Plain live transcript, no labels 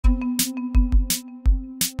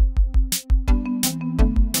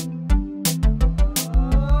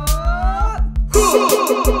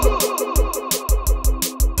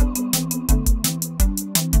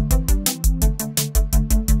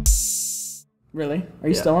Really? Are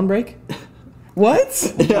you still on break?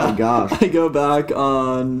 What? Yeah. Oh my gosh. I go back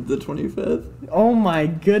on the 25th. Oh my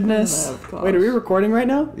goodness. Wait, are we recording right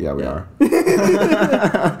now? Yeah, we Yeah. are.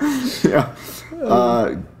 Yeah.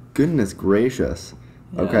 Goodness gracious.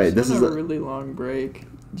 Yeah, Okay, it's this been is a really long break.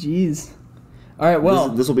 Jeez. All right, well.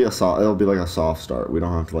 This will be it'll be like a soft start. We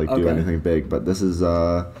don't have to do anything big, but this is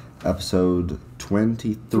episode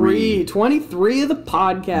 23. 23 of the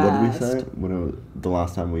podcast. What did we say? The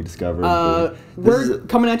last time we discovered? We're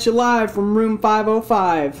coming at you live from room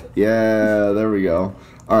 505. Yeah, there we go.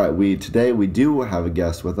 All right, today we do have a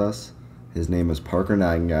guest with us. His name is Parker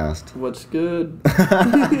Nagengast. What's good?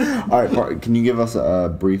 All right, can you give us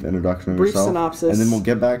a brief introduction of Brief yourself? synopsis. And then we'll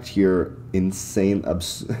get back to your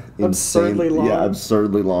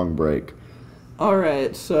Absurdly long break. All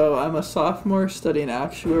right, so I'm a sophomore studying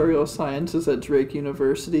actuarial sciences at Drake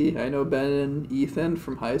University. I know Ben and Ethan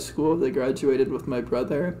from high school. They graduated with my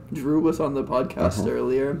brother. Drew was on the podcast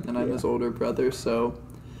earlier, and I'm his older brother, so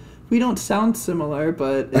we don't sound similar,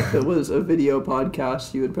 but if it was a video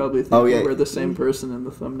podcast, you would probably think we were the same person in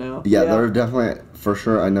the thumbnail. Yeah, there are definitely, for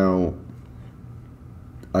sure, I know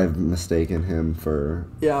I've mistaken him for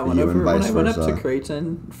when I vice went up versa. to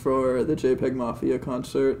Creighton for the JPEG Mafia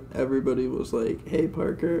concert, everybody was like, "Hey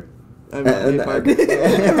Parker." I mean, hey Parker.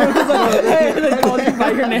 Everyone was like, hey, they called you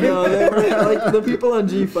by your name. No, they were, like, the people on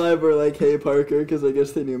G5 were like, "Hey Parker," because I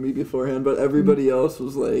guess they knew me beforehand, but everybody else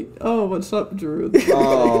was like, "Oh, what's up, Drew?"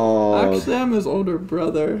 Oh. Actually, I'm his older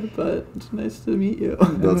brother, but it's nice to meet you.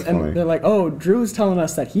 That's funny. And they're like, oh, Drew's telling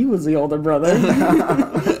us that he was the older brother.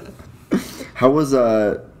 How was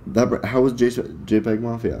JPEG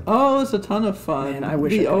Mafia? Oh, it was a ton of fun. Man, I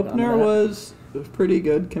wish I the could've gone to opener that. was pretty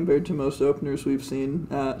good compared to most openers we've seen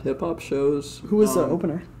at hip hop shows. Who was the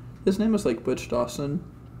opener? His name was like Butch Dawson.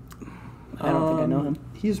 I don't think I know him.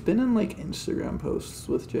 He's been in like Instagram posts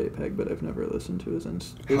with JPEG, but I've never listened to his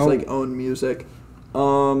How- like own music.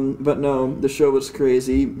 But no, the show was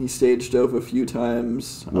crazy. He stage dove a few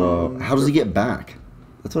times. Well, how does he get back?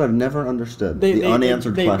 That's what I've never understood. The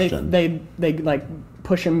unanswered question. They like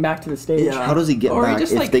push him back to the stage. Yeah. How does he get Or he back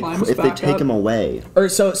just, if like, they climbs if they back take up. him away? Or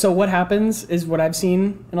so what happens is what I've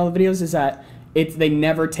seen in all the videos is that they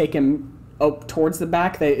never take him towards the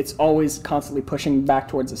back. It's always constantly pushing back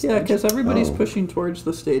towards the stage. Yeah, because everybody's Oh. pushing towards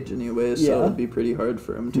the stage anyways, so Yeah. it'd be pretty hard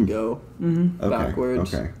for him to go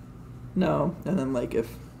backwards. Okay. No, and then like if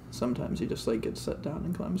sometimes he just like gets set down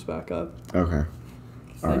and climbs back up. Okay.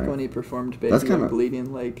 All Like right. when he performed Baby That's I'm kinda-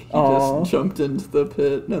 Bleeding, like he Aw. just jumped into the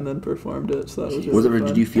pit and then performed it, so that was really Was it? fun.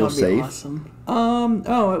 Did you feel That'd be safe? awesome.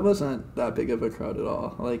 Oh, it wasn't that big of a crowd at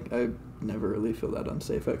all. Like I never really feel that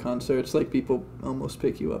unsafe at concerts. Like people almost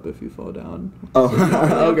pick you up if you fall down. Oh, So you don't really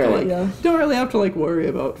have to, okay. like, Yeah. Don't really have to like worry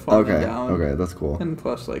about falling Okay. down. Okay, that's cool. And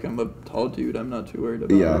plus, like I'm a tall dude, I'm not too worried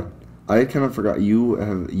about Yeah, it. I kind of forgot you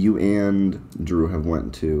and Drew have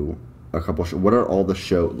went to a couple. What are all the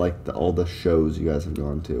all the shows you guys have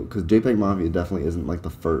gone to? Because JPEG Mafia definitely isn't like the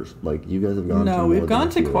first. Like you guys have gone. to No, more we've than gone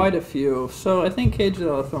a to few. quite a few. So I think Cage the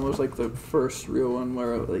Elephant was like the first real one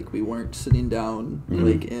where like we weren't sitting down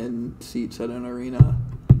like in seats at an arena.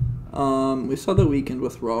 We saw The Weeknd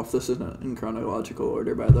with Rolf. This isn't in chronological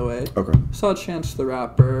order, by the way. Okay. Saw Chance the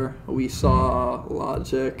Rapper. We saw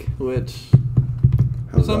Logic, which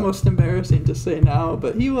How's is that? almost embarrassing to say now,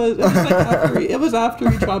 but it was after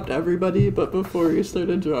he dropped Everybody, but before he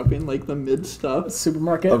started dropping like the mid stuff.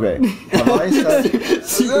 Supermarket. Okay. Have I said?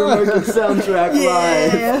 Supermarket soundtrack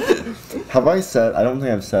live. Have I said? I don't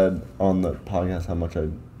think I've said on the podcast how much I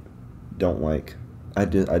don't like. I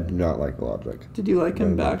do not like Logic. Did you like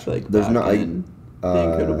him Very back much. like There's back no- in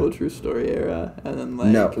the Incredible True Story era, and then like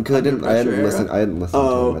No, because I Under didn't Pressure listen. era? I didn't listen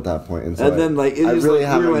to him at that point, and so And then like I he's really like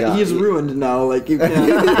haven't ruined. got- He's ruined now. Like you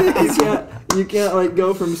can't you can't like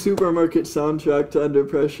go from Supermarket soundtrack to Under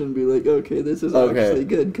Pressure and be like, okay, this is Okay. actually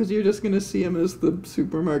good, because you're just gonna see him as the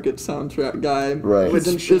Supermarket soundtrack guy, Right. Which Kids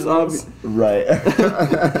in is shambles. right.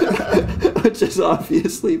 which is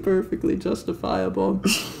obviously perfectly justifiable.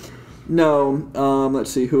 No,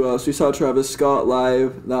 let's see who else. We saw Travis Scott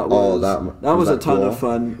live. That was that was a ton cool? of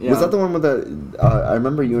fun. Yeah. Was that the one with the? I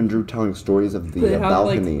remember you and Drew telling stories of the They had, like-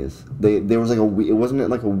 balconies. There was like it wasn't it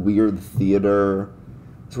like a weird theater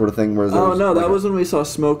sort of thing where there Oh was no, like that was when we saw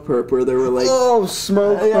Smoke Perp, where there were like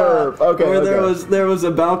smoke yeah, perp. Okay, where okay. there was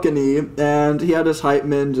a balcony, and he had his hype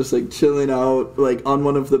man just like chilling out like on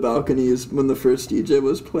one of the balconies when the first DJ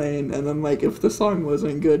was playing, and then like if the song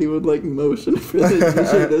wasn't good, he would like motion for the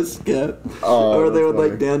DJ to skip, Oh, or they that's would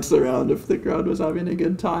like funny. dance around if the crowd was having a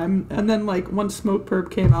good time. And then like once Smoke Perp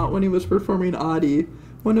came out when he was performing Audi,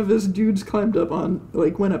 one of his dudes climbed up on,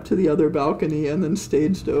 like, went up to the other balcony and then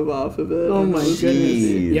stage dove off of it. Oh and my it was goodness.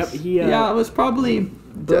 crazy. Yep, he Yeah, it was probably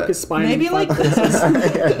broke his spine. maybe in like 5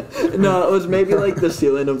 places. no, it was maybe like the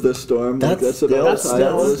ceiling of the storm. That's about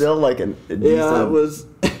still like a decent... yeah, it was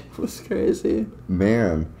crazy.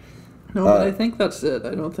 Man. No, but I think that's it.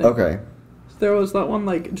 I don't think. Okay. There was that one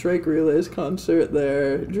like Drake Relays concert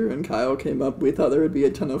there. Drew and Kyle came up. We thought there would be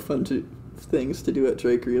a ton of things to do at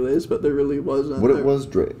Drake Relays, but there really wasn't. What it was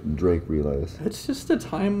Drake Relays? It's just a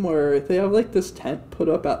time where they have like this tent put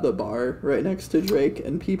up at the bar right next to Drake,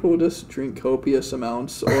 and people just drink copious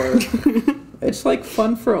amounts, or it's like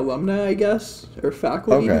fun for alumni, I guess, or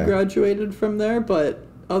faculty who graduated from there, but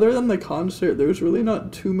other than the concert, there's really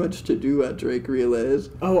not too much to do at Drake Relays.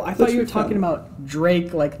 Oh, I thought you were talking about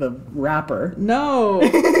Drake, like the rapper. No.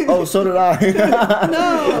 Oh, so did I.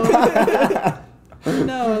 No.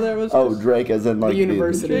 No, there was. Oh, Drake as in like the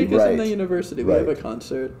university. Drake is in the university. We have a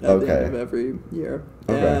concert at the end of every year,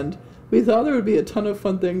 and we thought there would be a ton of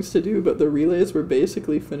fun things to do, but the relays were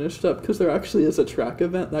basically finished up because there actually is a track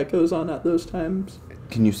event that goes on at those times.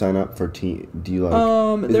 Can you sign up for team? Do you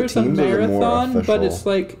like? There's a marathon, but it's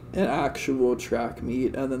like an actual track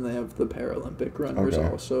meet, and then they have the Paralympic runners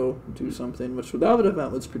also do something, which that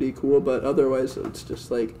event was pretty cool. But otherwise, it's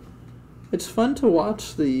just like it's fun to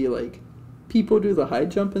watch the like people do the high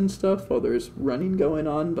jump and stuff while there's running going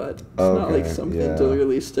on, but it's not like something to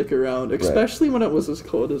really stick around, especially when it was as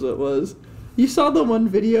cold as it was. You saw the one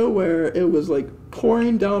video where it was like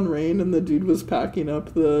pouring down rain and the dude was packing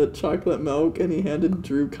up the chocolate milk and he handed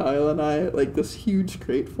Drew, Kyle, and I like this huge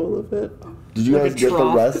crate full of it. Did you guys get the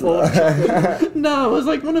rest? No, it was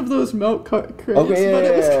like one of those milk crates, but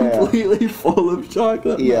it was completely full of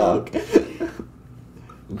chocolate milk.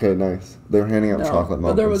 Okay, nice. They were handing out chocolate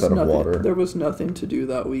milk instead of water. There was nothing to do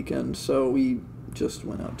that weekend, so we just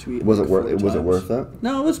went out to eat. Was it worth it?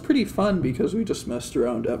 No, it was pretty fun because we just messed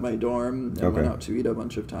around at my dorm and went out to eat a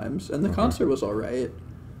bunch of times, and the concert was all right.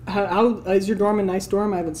 How is your dorm a nice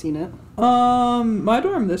dorm? I haven't seen it. My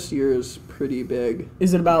dorm this year is pretty big.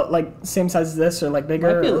 Is it about like same size as this or like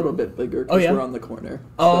bigger? Might be a little bit bigger because we're on the corner.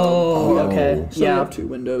 Okay. So we have 2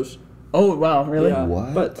 windows. Oh, wow, really? Yeah,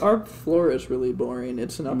 what? but our floor is really boring.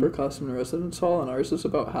 It's an upperclassmen residence hall, and ours is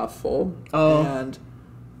about half full. Oh. And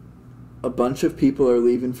a bunch of people are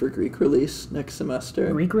leaving for Greek release next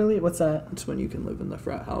semester. Greek release? What's that? It's when you can live in the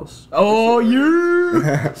frat house. Oh,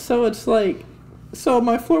 yeah! So it's like... So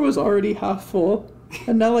my floor was already half full,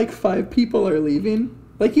 and now like 5 people are leaving.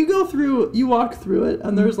 Like you walk through it,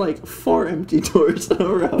 and there's like 4 empty doors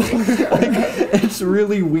around. It's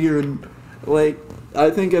really weird. Like... I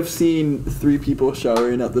think I've seen 3 people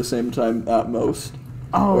showering at the same time at most,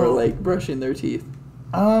 or like brushing their teeth.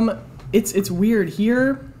 It's weird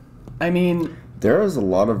here. I mean, there is a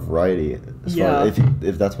lot of variety.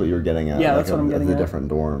 If that's what you're getting at. Yeah, like that's what I'm getting at. The different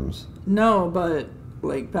dorms. No, but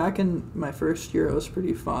like back in my first year, it was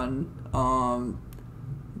pretty fun.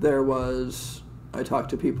 I talked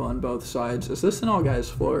to people on both sides. Is this an all guys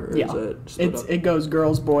floor? Or is it split up? It goes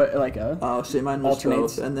girls, boy, like a. Oh, see, mine was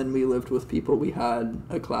alternates. both, and then we lived with people we had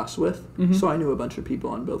a class with. Mm-hmm. So I knew a bunch of people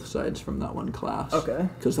on both sides from that one class. Okay.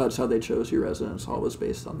 Because that's how they chose your residence hall, was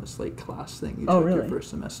based on this like class thing you took your first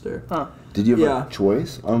semester. Huh. Did you have a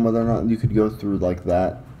choice on whether or not you could go through like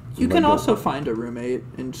that? You can also find a roommate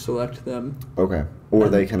and select them. Okay. Or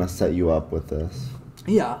they kind of set you up with this.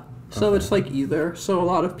 Yeah. So it's like either. So a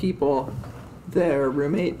lot of people, their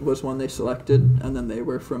roommate was one they selected, and then they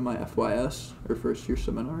were from my FYS, or first year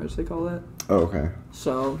seminar as they call it. Oh, okay.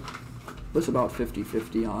 So it was about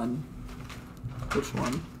 50-50 on which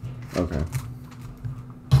one. Okay.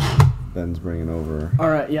 Ben's bringing over. All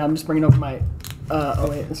right, yeah, I'm just bringing over my. Oh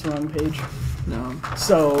wait, it's the wrong page. No.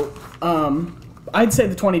 So, I'd say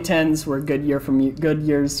the 2010s were good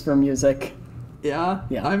years for music. Yeah?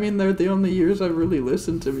 Yeah. I mean, they're the only years I've really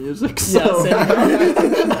listened to music, so... Yeah,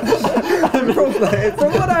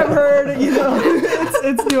 from what I've heard,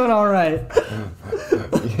 it's doing all right.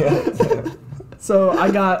 Yeah. So I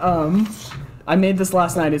got, I made this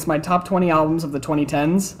last night. It's my top 20 albums of the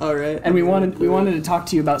 2010s. All right. And we wanted to talk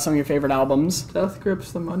to you about some of your favorite albums. Death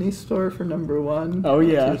Grips the Money Store for number 1. Oh,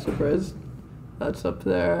 yeah. I'm surprised that's up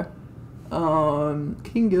there.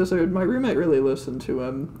 King Gizzard, my roommate really listened to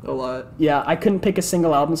him a lot. Yeah, I couldn't pick a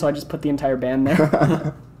single album, so I just put the entire band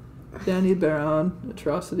there. Danny Barron,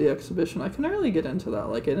 Atrocity Exhibition. I couldn't really get into that.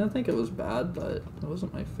 Like, I didn't think it was bad, but it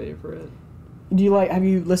wasn't my favorite. Have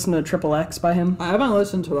you listened to Triple X by him? I haven't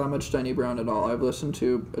listened to that much Danny Brown at all. I've listened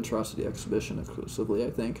to Atrocity Exhibition exclusively, I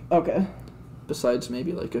think. Okay. Besides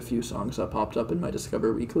maybe like a few songs that popped up in my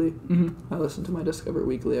Discover Weekly. Mm-hmm. I listen to my Discover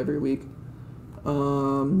Weekly every week.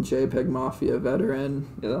 JPEG Mafia Veteran.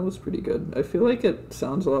 Yeah, that was pretty good. I feel like it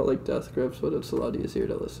sounds a lot like Death Grips, but it's a lot easier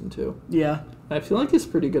to listen to. Yeah. I feel like he's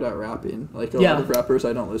pretty good at rapping. Like, a lot of rappers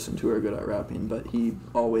I don't listen to are good at rapping, but he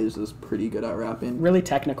always is pretty good at rapping. Really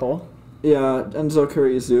technical. Yeah, Enzo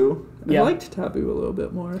Kurizu. Yeah. I liked Taboo a little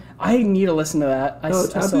bit more. I need to listen to that.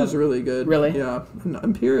 Taboo's really good. Really? Yeah. And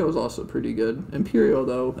Imperial's also pretty good. Imperial,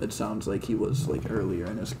 though, it sounds like he was, like, earlier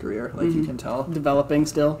in his career. Like, you can tell. Developing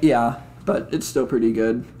still. Yeah, but it's still pretty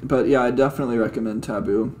good. But, yeah, I definitely recommend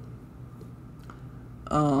Taboo.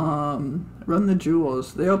 Run the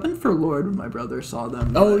Jewels. They opened for Lord when my brother saw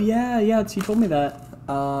them. Oh, yeah, you told me that.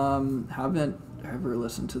 Haven't ever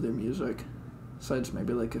listened to their music. Besides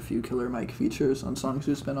maybe like a few Killer Mike features on songs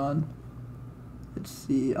who's been on. Let's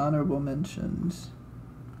see, honorable mentions.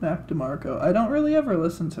 Mac DeMarco. I don't really ever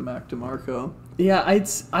listen to Mac DeMarco. Yeah,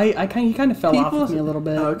 he kind of fell off with me a little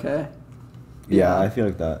bit. Okay. Yeah, I feel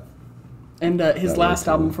like that. And his last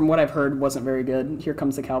album, from what I've heard, wasn't very good. Here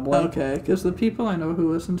Comes the Cowboy. Okay, because the people I know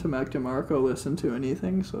who listen to Mac DeMarco listen to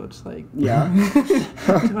anything, so it's like... Yeah. Do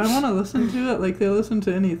I want to listen to it? Like, they listen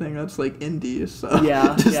to anything that's, like, indie, so...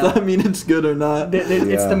 Yeah. Does that mean it's good or not?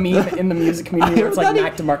 It's the meme in the music community where it's like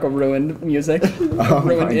Mac DeMarco ruined music.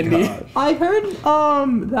 Ruined indie. Gosh. I heard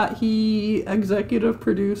that he executive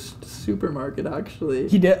produced Supermarket, actually.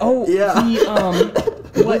 He did? Oh, yeah. I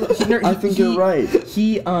think you're right.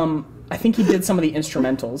 I think he did some of the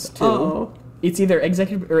instrumentals, too. Oh. It's either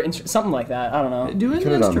executive or something like that. I don't know. Doing the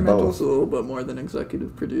instrumentals a little bit more than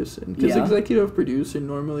executive producing. Because executive producing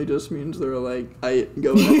normally just means they're like, I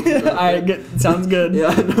go sounds good.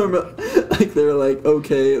 Yeah, normally, like they're like,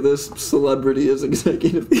 okay, this celebrity is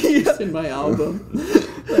executive producing my album.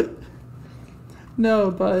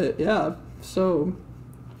 No, but yeah, so...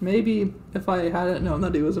 Maybe if I hadn't known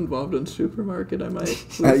that he was involved in Supermarket, I might...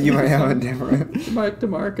 you might have a different... Mark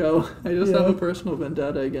DeMarco. I just have a personal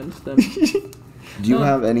vendetta against him. Do you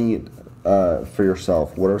have any, for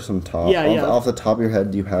yourself, what are some top... Off the top of your head,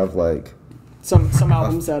 do you have, like... Some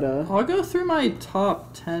albums that... I'll go through my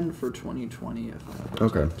top 10 for 2020 if I have it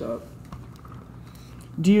typed up.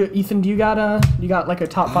 Do you got like a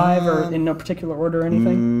top 5 or in no particular order or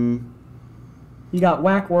anything? You got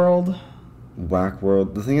Whack World... Whack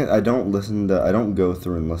World. The thing is, I don't go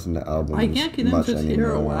through and listen to albums. I can't get into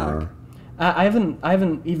Tierra Whack. I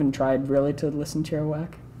haven't even tried really to listen to Tierra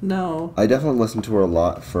Whack. No. I definitely listened to her a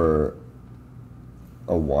lot for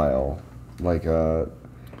a while. Like it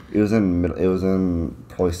was in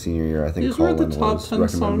probably senior year. I think these were the top 10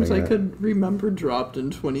 songs I could remember dropped in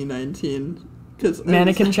 2019.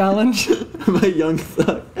 Mannequin Challenge. My Young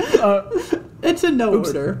Thug. It's in no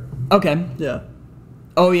order. Okay. Yeah.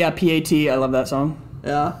 Oh yeah, PAT. I love that song.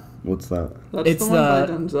 Yeah. What's that? That's the one by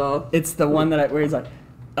Denzel. It's the one where he's like,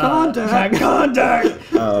 contact. Okay.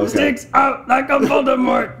 Sticks out like a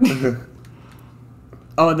Voldemort.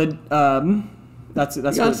 That's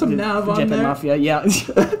got some Nav on there. Mafia. Yeah.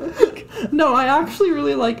 No, I actually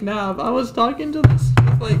really like Nav. I was talking to this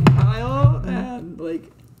with Kyle and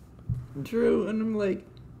Drew, and I'm like,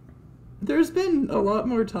 there's been a lot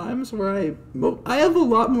more times where I have a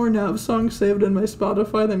lot more Nav songs saved in my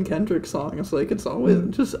Spotify than Kendrick songs. It's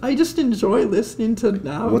always I just enjoy listening to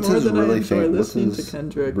Nav more than I enjoy listening to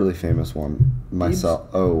Kendrick. Really famous one,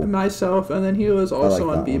 Myself. Myself, and then he was also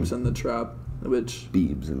like on Biebs in the Trap, which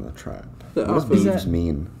Biebs in the Trap. What does Biebs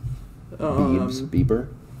mean? Biebs, Bieber.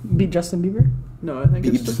 Justin Bieber? No, I think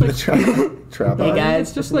Biebs it's just Trap. Hey guys,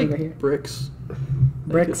 it's just like bricks.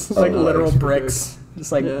 Bricks, literal bricks.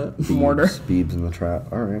 Just mortar. Biebs in the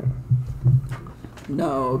Trap. All right.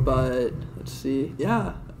 No, but let's see.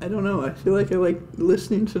 Yeah, I don't know. I feel like I like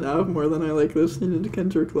listening to Nav more than I like listening to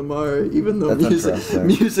Kendrick Lamar, even though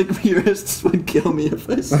music purists would kill me if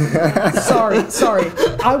I said that. Sorry.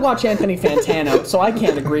 I watch Anthony Fantano, so I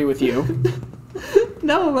can't agree with you.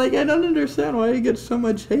 No, I don't understand why he gets so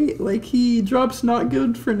much hate. He drops Not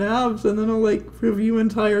Good for Navs, and then he'll, review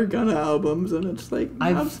entire Gunna albums, and it's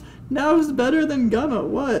Nav's better than Gunna,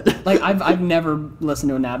 what? I've never listened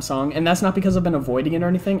to a Nav song, and that's not because I've been avoiding it or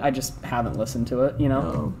anything, I just haven't listened to it, you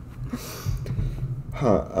know?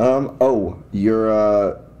 Oh.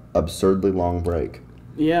 Your, absurdly long break.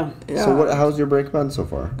 Yeah. So how's your break been so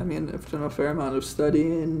far? I mean, I've done a fair amount of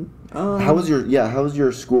studying. How was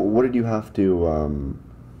your school? What did you have to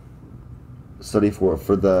study for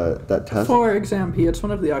that test? For Exam P, it's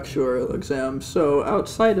one of the actuarial exams. So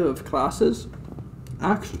outside of classes,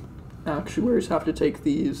 actuaries have to take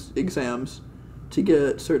these exams to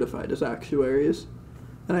get certified as actuaries.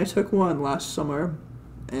 And I took one last summer,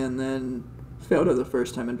 and then failed it the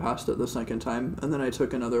first time and passed it the second time. And then I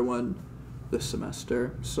took another one this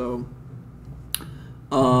semester. So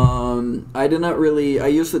I didn't really. I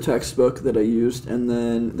used the textbook that I used, and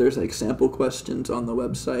then there's like sample questions on the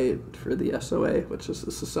website for the SOA, which is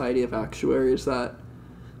the Society of Actuaries, that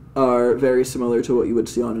are very similar to what you would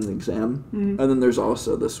see on an exam. And then there's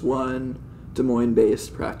also this one Des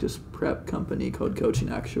Moines-based practice prep company called Coaching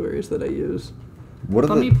Actuaries that I use. Let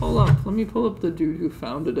me pull up the dude who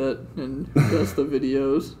founded it and who does the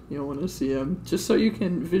videos. You want to see him, just so you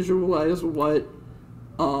can visualize what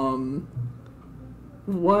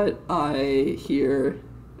I hear.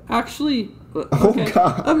 Actually, okay. Oh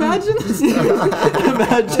God! Imagine this.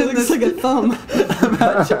 Imagine It this. looks like a thumb.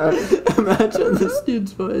 Imagine this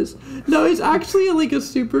dude's voice. No, he's actually like a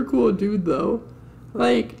super cool dude though.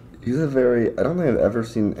 Like, He's a very. I don't think I've ever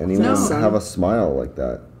seen anyone No. have a smile like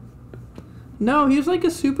that. no, he's like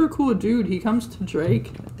a super cool dude. He comes to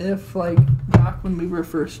Drake if like back when we were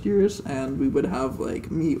first years, and we would have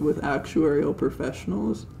like meet with actuarial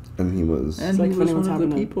professionals. And he was. And It's like he if was anyone's one of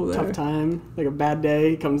the having people a there. tough time, like a bad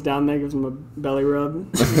day, he comes down there, gives him a belly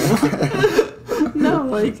rub. No,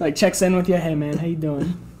 like It's like checks in with you. Hey man, how you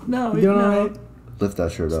doing? no, You doing no. all right? Lift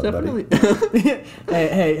that shirt up, Definitely. buddy.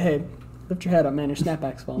 hey, lift your head up, man. Your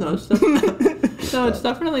snapback's falling. No, it's definitely, no, it's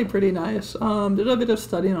definitely pretty nice. Did a bit of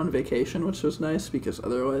studying on vacation, which was nice because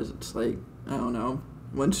otherwise it's like, I don't know,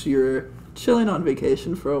 once you're chilling on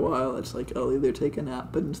vacation for a while, it's like I'll either take a nap,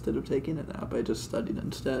 but instead of taking a nap, I just studied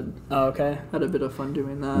instead. Oh, okay. Had a bit of fun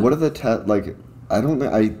doing that. What are the like? I don't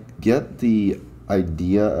think I get the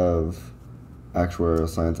idea of actuarial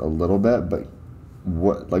science a little bit, but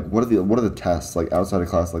what are the tests like outside of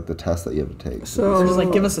class, like the tests that you have to take? So Just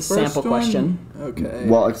like give us a first sample one- question. Okay.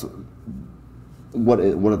 Well, what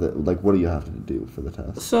do you have to do for the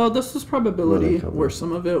test? So this is probability, What do they cover? where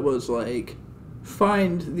some of it was like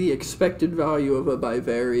find the expected value of a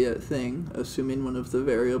bivariate thing, assuming one of the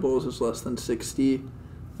variables is less than 60.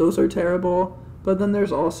 Those are terrible. But then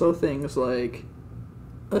there's also things like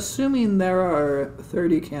assuming there are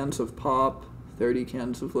 30 cans of pop, 30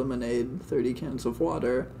 cans of lemonade, 30 cans of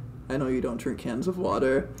water. I know you don't drink cans of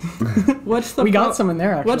water. What's the We got some in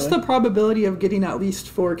there, actually. What's the probability of getting at least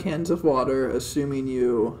 4 cans of water, assuming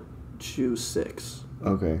you choose 6?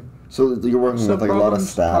 Okay, so you're working So with like a lot of problems,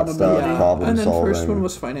 stat stuff, Yeah, problem and then solving. first one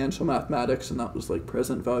was financial mathematics, and that was like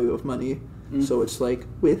present value of money. So it's like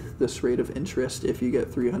with this rate of interest, if you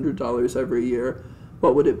get $300 every year,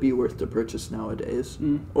 what would it be worth to purchase nowadays?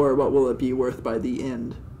 Or what will it be worth by the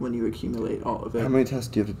end when you accumulate all of it? How many tests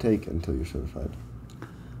do you have to take until you're certified?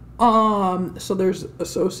 So there's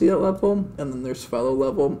associate level, and then there's fellow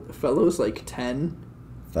level. Fellow's like 10,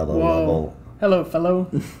 Fellow Whoa. level. Hello,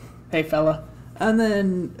 fellow. Hey, fella. and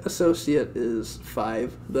then associate is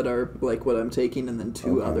 5 that are like what I'm taking, and then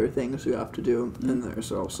 2 Okay. other things you have to do. And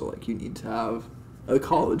there's also like you need to have a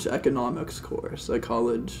college economics course, a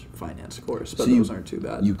college finance course, but So those aren't too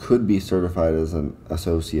bad. You could be certified as an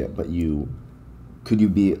associate, but could you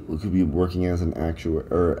be working as an actuary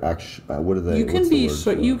or what are they? You can what's the be word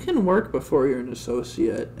so for you it? can work before you're an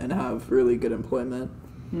associate and have really good employment.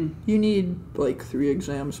 You need like 3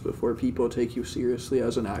 exams before people take you seriously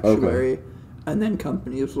as an actuary, and then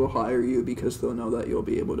companies will hire you because they'll know that you'll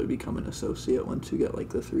be able to become an associate once you get like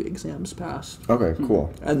the 3 exams passed. Okay,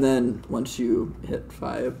 cool. And then once you hit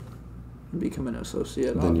 5 and become an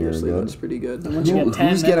associate, Then you're obviously good. that's pretty good. Once you get 10,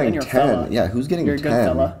 Who's then getting you're a 10? fella. Yeah, who's getting You're a 10? good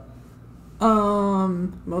fella.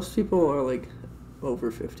 Most people are like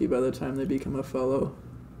over 50 by the time they become a fellow.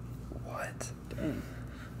 What?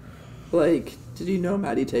 Like, did you know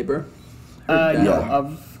Maddie Tabor? No, Yeah.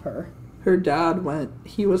 of her. Her dad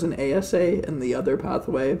he was an ASA in the other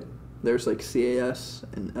pathway. There's like CAS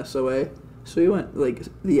and SOA. So he went like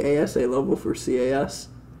the ASA level for CAS,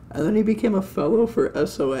 and then he became a fellow for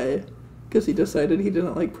SOA because he decided he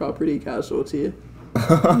didn't like property casualty.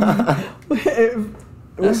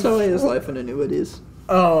 SOA is life and annuities.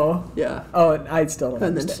 Oh. Yeah. Oh, I still don't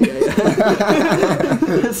And then understand.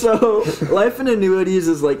 CAS. So life and annuities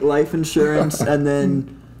is like life insurance, and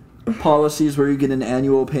then policies where you get an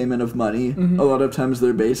annual payment of money. A lot of times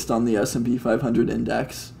they're based on the S&P 500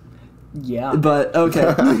 index. Yeah. But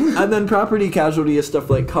okay. And then property casualty is stuff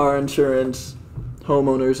like car insurance,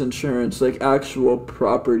 homeowners insurance, like actual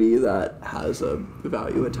property that has a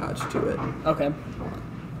value attached to it. Okay.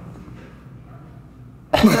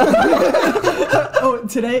 Oh,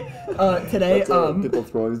 today, people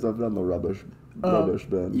throwing stuff down the rubbish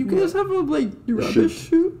bin. You guys have a like rubbish Chute.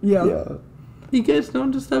 chute? Yeah. You guys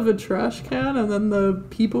don't just have a trash can and then the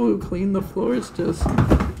people who clean the floors just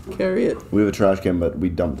carry it? We have a trash can, but we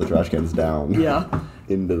dump the trash cans down. Yeah.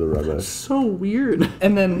 Into the rubbish. So weird.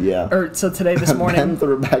 and then, Yeah. so today, this Ben morning,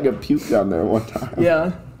 threw a bag of puke down there one time.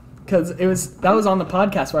 yeah, because that was on the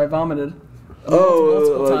podcast where I vomited. Oh,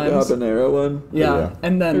 multiple like times. habanero one. Yeah, Yeah.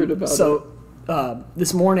 and Heard then about so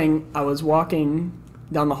this morning I was walking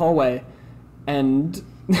down the hallway, and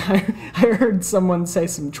I heard someone say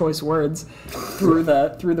some choice words through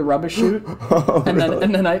the rubbish chute, Oh, and really?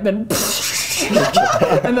 then and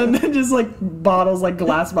then just like bottles, like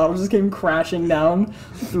glass bottles, just came crashing down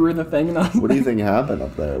through the thing. And I was What do you like, think happened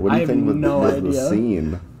up there? What do I you think have was no the idea.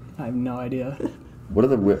 scene? I have no idea. What are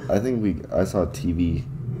the? I saw a TV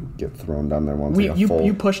get thrown down there once. We, like a you full,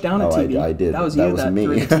 you pushed down a TV. I did. That was you. That me.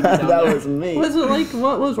 threw the TV down that there. was me. Was it like,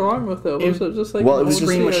 what was wrong with it? Was it just like Well, an it was old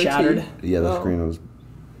just- Screen was CRT? shattered. Yeah, the Oh. screen was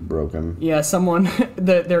broken. Yeah, someone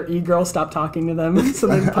their e-girl stopped talking to them, so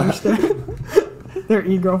they punched their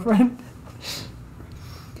e-girlfriend.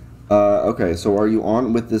 Okay, so are you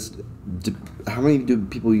on with this? How many do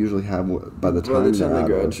people usually have by the time By the time they're they out of-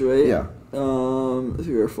 graduate? Yeah,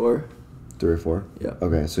 3 or 4. 3 or 4. Yeah.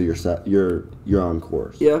 Okay, so you're set. You're on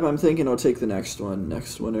course. Yeah, I'm thinking I'll take the next one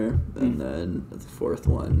next winter, and then the 4th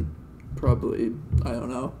one, probably, I don't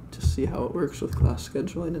know, to see how it works with class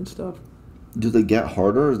scheduling and stuff. Do they get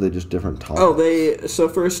harder, or is they just different topics? Oh, so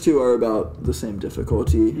first 2 are about the same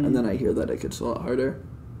difficulty, and then I hear that it gets a lot harder.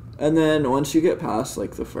 And then once you get past,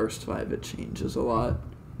 like, the first 5, it changes a lot.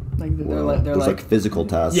 Like they're Well, like there's like physical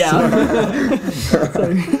tests. yeah.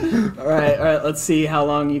 all right. Let's see how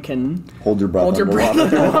long you can Hold your breath. hold your breath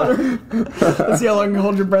underwater. underwater. Let's see how long you can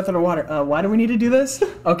hold your breath underwater. Why do we need to do this?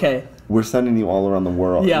 Okay. We're sending you all around the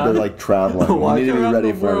world. Yeah. They're like traveling. You Walk need to be around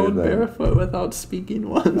ready the for world anything. barefoot without speaking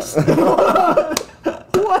once.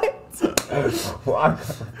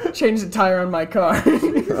 What? Change the tire on my car.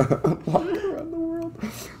 Walk around the world.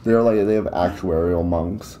 They have actuarial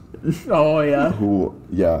monks Oh yeah. who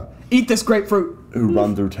Eat this grapefruit.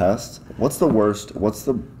 run through tests. What's the worst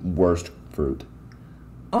fruit?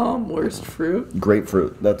 Worst fruit?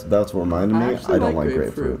 Grapefruit. That's what reminded me. actually I don't like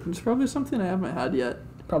grapefruit. It's probably something I haven't had yet.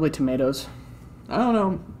 Probably tomatoes. I don't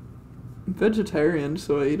know. I'm vegetarian,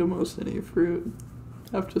 so I eat almost any fruit.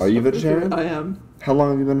 Are you vegetarian? I am. How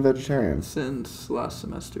long have you been vegetarian? Since last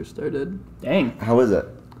semester started. Dang. How is it?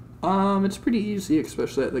 It's pretty easy,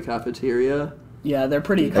 especially at the cafeteria. Yeah, they're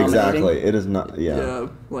pretty accommodating. Exactly. It is not. Yeah.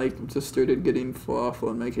 Like just started getting falafel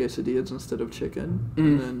in my quesadillas instead of chicken,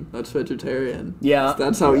 and then that's vegetarian. Yeah.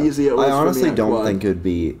 That's how easy it was. I for honestly me at don't Quad. think it'd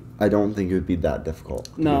be. I don't think it would be that difficult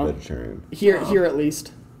to No. be vegetarian. Here at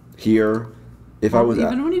least. Here, if I was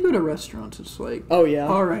even when you go to restaurants, it's like, Oh yeah.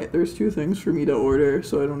 all right, there's 2 things for me to order,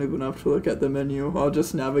 so I don't even have to look at the menu. I'll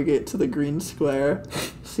just navigate to the green square,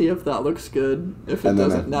 see if that looks good. If it And then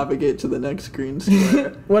doesn't, navigate to the next green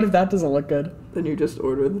square. What if that doesn't look good? Then you just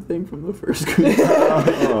order the thing from the first green square.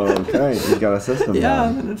 oh, okay, you got a system. Yeah, now.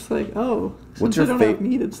 and then it's like, oh, What's since your I don't fa- have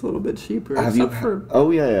meat, it's a little bit cheaper. Have you? except for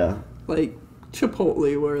Oh yeah. like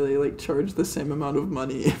Chipotle, where they like charge the same amount of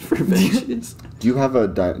money for veggies. Do you have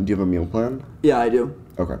a meal plan? Yeah, I do.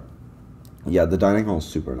 Okay. Yeah, the dining hall is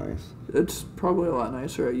super nice. It's probably a lot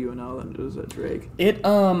nicer at UNL than it is at Drake.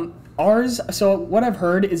 Ours. So what I've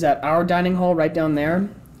heard is that our dining hall right down there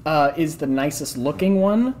is the nicest looking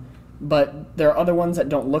one, but there are other ones that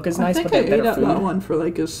don't look as nice, I but think they're I ate better at food. that one for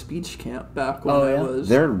like a speech camp back when Oh, I yeah? was.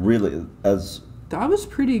 They're really as That was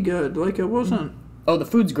pretty good. Like it wasn't. Oh, the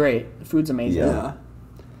food's great. The food's amazing. Yeah.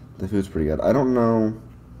 the food's pretty good. I don't know.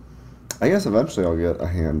 I guess eventually I'll get a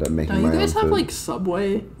hand at making Now, my you guys own have food. like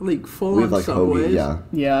Subway, like full We on have like Subways. hoagie, yeah.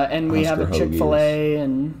 Yeah, and we have a Husker Chick-fil-A,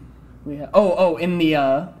 and we have in the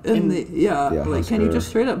Yeah, Yeah, like can you Husker. just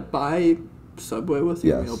straight up buy Subway with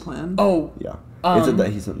your Yes. meal plan? Yeah. Is it that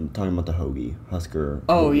he's talking about the hoagie, Husker?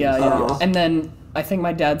 Oh hoagies? yeah, yeah. Oh. And then I think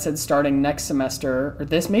my dad said starting next semester or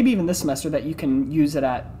maybe even this semester that you can use it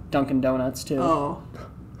at Dunkin' Donuts too. Oh,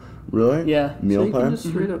 Really? Yeah. Meal so you plan? can just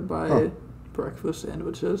straight up buy Huh. breakfast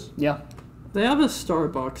sandwiches. Yeah. They have a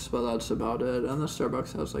Starbucks, but that's about it. And the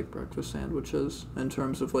Starbucks has like breakfast sandwiches in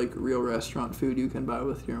terms of like real restaurant food you can buy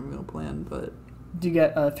with your meal plan. But Do you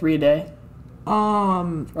get 3 a day? Or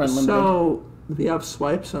unlimited? so we have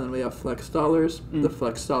swipes and then we have flex dollars. Mm. The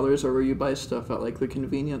flex dollars are where you buy stuff at like the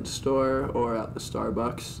convenience store or at the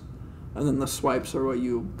Starbucks, and then the swipes are what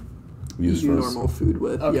you Use eat for normal food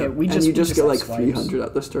with. Okay, Yep. we and just- you we just just get have like swipes. 300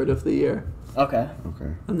 at the start of the year, Okay.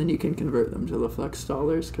 Okay. and then you can convert them to the flex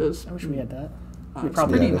dollars because I wish we had that. it's We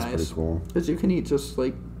probably pretty Yeah, that's nice. pretty cool. Because you can eat just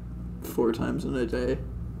like 4 times in a day.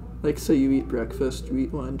 Like, say you eat breakfast, you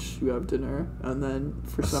eat lunch, you have dinner, and then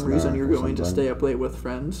for A some reason snack you're or going to something. stay up late with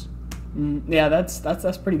friends. Yeah, that's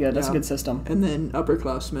pretty good. That's a Yeah. good system. And then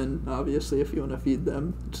upperclassmen, obviously, if you want to feed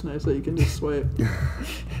them, it's nice that you can just swipe.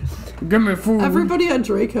 Give me food. Everybody at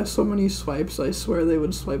Drake has so many swipes, I swear they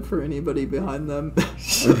would swipe for anybody behind them.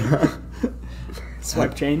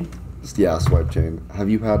 Swipe chain. Yeah, swipe chain. Have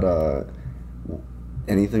you had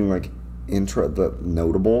anything like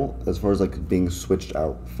notable as far as like being switched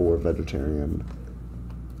out for vegetarian?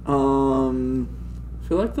 I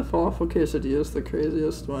feel like the falafel quesadilla is the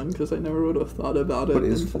craziest one because I never would have thought about it. What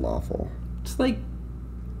is falafel? It's like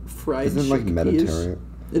fried. Isn't it like chickpeas. Mediterranean?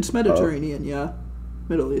 It's Mediterranean, yeah.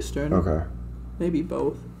 Middle Eastern. Okay. Maybe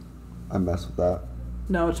both. I mess with that.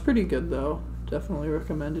 No, it's pretty good though. Definitely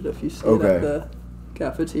recommend it if you stay Okay. at the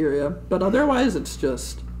cafeteria. But otherwise, it's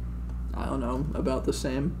just, I don't know, about the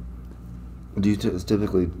same. Do you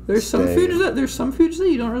typically There's some stay- foods that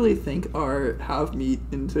you don't really think have meat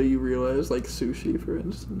until you realize, like sushi, for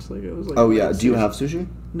instance. Like it was like. Oh why yeah. is Do you sushi- have sushi?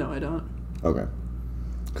 No, I don't. Okay.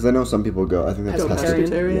 Because I know some people go. I think that's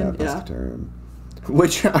Pescatarian? Yeah, Yeah. pescatarian.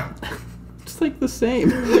 Which It's like the same.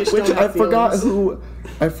 Fish which don't I have forgot feelings.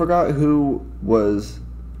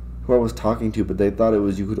 who I was talking to, but they thought it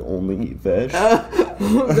was you could only eat fish.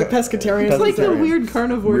 The pescatarians. It's like a Pescatarian. weird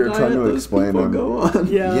carnivore We were diet trying to those explain people them. go on.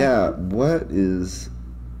 Yeah. Yeah. What is?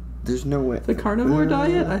 There's no way. The carnivore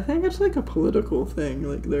diet, I think it's like a political thing.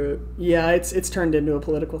 Like they're, Yeah, it's turned into a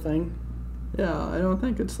political thing. yeah, I don't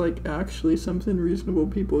think it's like actually something reasonable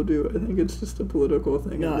people do. I think it's just a political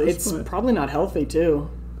thing. No, at this it's point. probably not healthy too,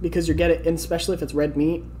 because you're getting, and especially if it's red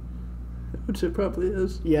meat. Which it probably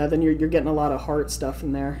is. Yeah, then you're getting a lot of heart stuff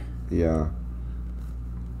in there. Yeah.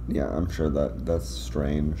 Yeah, I'm sure that's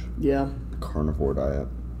strange. Yeah. Carnivore diet.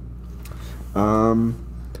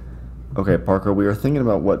 Okay, Parker, we were thinking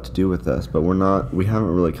about what to do with this, but we haven't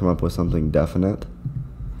really come up with something definite.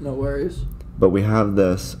 No worries. But we have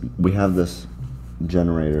this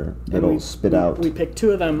generator And that'll spit out. We pick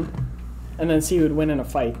two of them, and then see who would win in a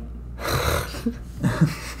fight.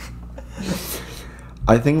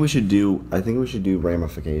 I think we should do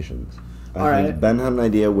ramifications. All right. Ben had an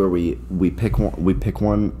idea where we pick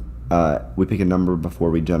a number before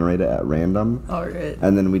we generate it at random, Alright.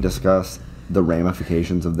 and then we discuss the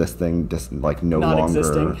ramifications of this thing just like no Not longer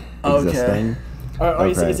existing. Okay. existing. Or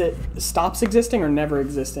is Okay. it stops existing or never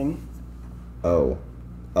existing? Oh,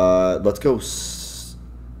 let's go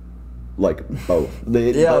like both.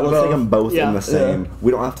 Let's both. take them both Yeah. in the same.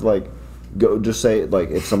 We don't have to like go. Just say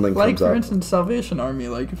like if something Like, comes for up. instance, Salvation Army,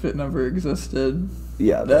 like, if it never existed,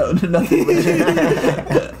 Yeah. no, nothing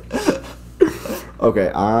would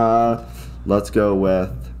Okay. Let's go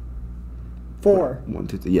with 4. 1,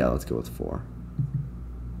 2, 3. Yeah, let's go with 4.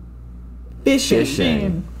 Fishing.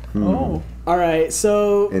 Fishing. Oh. All right,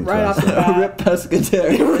 so right off the Interesting. bat. Rip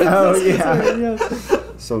pescatarian. Oh yeah. Yes.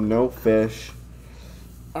 So no fish.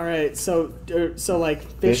 All right, so like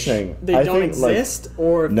fish, Fishing. they I don't think, like- exist,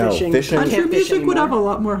 or No, fishing. fishing- can't Country fish music would have a anymore?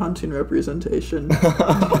 lot more hunting representation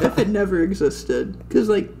if it never existed. Because,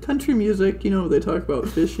 like, country music, you know, they talk about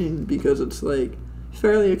fishing because it's, like,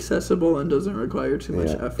 fairly accessible and doesn't require too much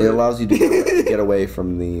Yeah. effort. It allows you to get away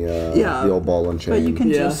from the Yeah, old ball and chain. But you can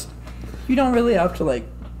Yeah. you don't really have to, like,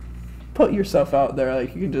 put yourself out there.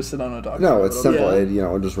 Like, you can just sit on a dock. for No, a it's little simple.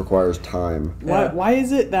 Yeah. It just requires time. Why, Yeah. why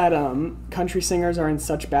is it that country singers are in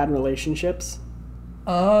such bad relationships?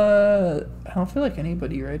 I don't feel like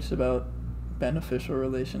anybody writes about beneficial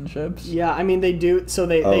relationships. Yeah, I mean they do. So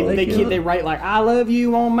they like, they write like "I love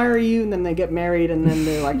you, I'll marry you," and then they get married, and then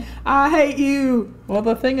they're like "I hate you." Well,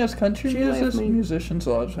 the thing is, country She left me. musicians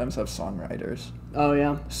a lot of times have songwriters, Oh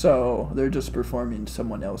yeah. so they're just performing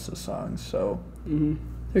someone else's songs. So Hmm.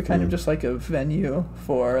 they're kind of just like a venue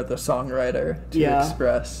for the songwriter to Yeah.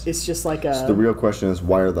 express. It's just like So the real question is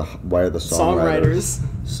why are the songwriters? songwriters.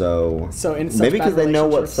 So So in such maybe because bad they know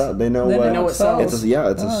what relationships. they know They what, know what sells. it's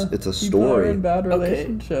a People are story. in bad Okay,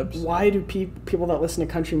 relationships. why do people that listen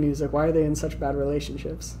to country music? Why are they in such bad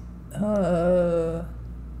relationships? I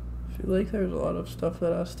feel like there's a lot of stuff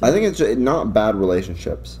that has to. I think it's not bad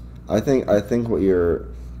relationships. I think what you're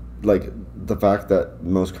like the fact that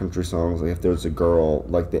most country songs, like if there's a girl,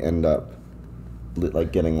 like they end up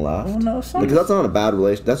like getting left. Well, no, some- Because that's not a bad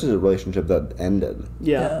relation. That's just a relationship that ended,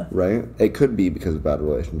 Yeah. right? It could be because of bad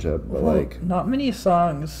relationship, but Well, like not many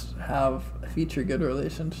songs feature good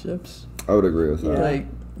relationships. I would agree with that. Yeah. Like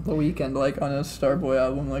The Weeknd, like on his Starboy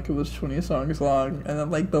album, like it was 20 songs long, and then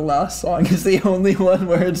like the last song is the only one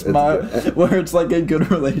where it's where it's like a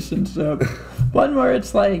good relationship. One where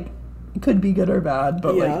it's like it could be good or bad,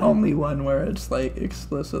 but like Yeah. only one where it's like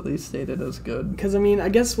explicitly stated as good. Because I mean, I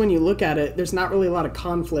guess when you look at it, there's not really a lot of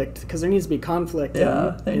conflict. Because there needs to be conflict.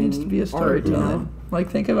 Yeah, there needs to be a art, storytelling. you know? Like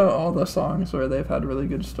think about all the songs where they've had really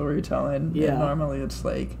good storytelling. Yeah. And normally it's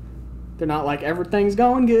like They're not like everything's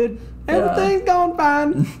going good, everything's going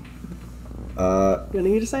fine. Gonna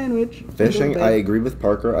eat a sandwich. Fishing, Go to I bed. agree with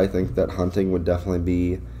Parker. I think that hunting would definitely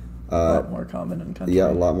be a lot more common in country. yeah,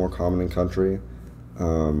 a lot more common in country.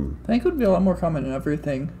 I think it would be a lot more common in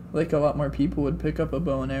everything. Like, a lot more people would pick up a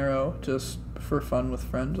bow and arrow just for fun with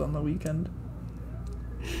friends on the weekend.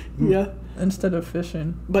 Yeah. Instead of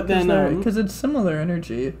fishing. But then... Because it's similar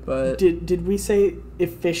energy, but... Did we say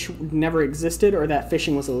if fish never existed or that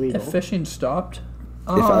fishing was illegal? If fishing stopped?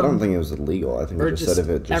 I don't think it was illegal. I think we just said if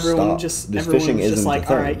it just everyone stopped. Everyone fishing was just isn't like, a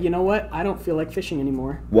thing. all right, you know what? I don't feel like fishing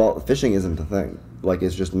anymore. Well, fishing isn't a thing. Like,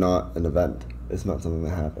 it's just not an event. It's not something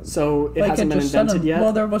that happens. So it hasn't been invented yet?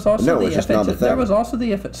 Well, there was also there was also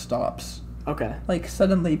the if it stops. Okay. Like,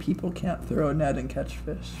 suddenly people can't throw a net and catch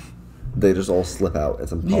fish. They just all slip out.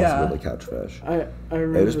 It's impossible to catch fish. I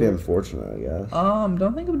remember. It'd just be unfortunate, I guess.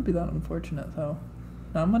 Don't think it would be that unfortunate, though.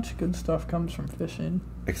 Not much good stuff comes from fishing.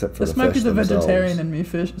 Except for this the might fish be the themselves. vegetarian in me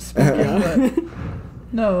speaking, but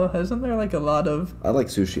no, isn't there like a lot of... I like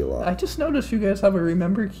sushi a lot. I just noticed you guys have a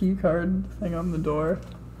remember key card thing on the door.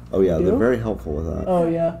 Oh yeah, You they're do? very helpful with that. Oh,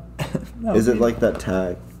 yeah. Is it like that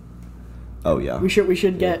tag? Oh yeah. We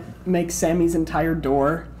should make Sammy's entire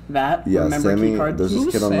door that remember Sammy, key card. there's this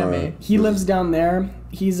Who's kid on Sammy? He lives down there.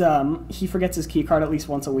 He forgets his key card at least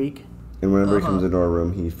once a week. And whenever he comes into our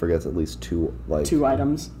room, he forgets at least two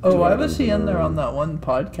items. Oh, why items was he in in the there room. on that one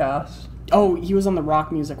podcast? Oh, he was on the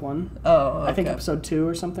rock music one. Oh, okay. I think episode 2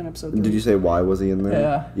 or something. Episode 3. Did you say why was he in there?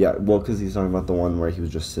 Yeah. Yeah. Well, because he's talking about the one where he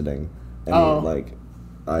was just sitting, and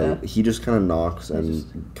he just kind of knocks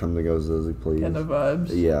and comes and goes as he pleases. Kind of vibes.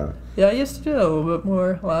 Yeah. Yeah, I used to do that a little bit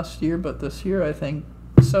more last year, but this year I think...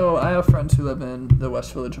 So I have friends who live in the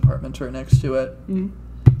West Village apartments right next to it. Mm-hmm.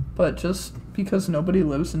 But just because nobody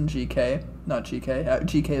lives in GK, not GK,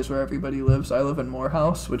 GK is where everybody lives. I live in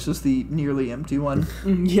Morehouse, which is the nearly empty one.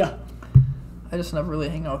 Yeah. I just never really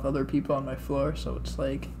hang out with other people on my floor, so it's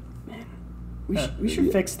like... We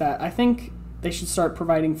should fix that. I think they should start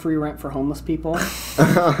providing free rent for homeless people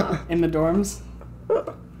in the dorms.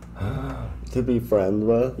 To be friends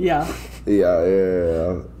with. Yeah.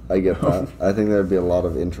 Yeah. I get that. I think there'd be a lot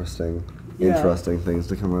of interesting things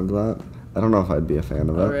to come out of that. I don't know if I'd be a fan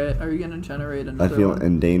of it. Alright, are you going to generate I another feel one?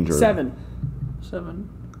 endangered. 7. 7.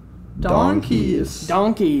 Donkeys.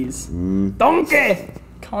 Donkeys. Mm. Donkey!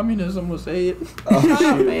 Communism was 8.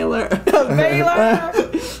 Oh, Baylor. Baylor!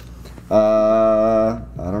 I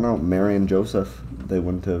don't know. Mary and Joseph, they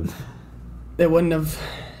wouldn't have They wouldn't have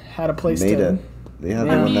had a place made to... it. Yeah,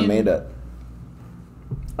 they wouldn't have made it.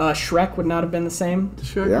 Shrek would not have been the same.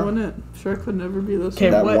 Shrek Yeah. wouldn't. Shrek would never be this. Okay,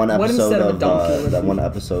 That what one episode instead of a of donkey would that be? one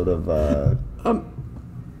episode of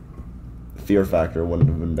Fear Factor wouldn't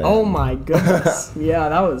have been banned. Oh my goodness. Yeah,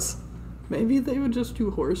 that was... Maybe they would just do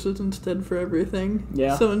horses instead for everything.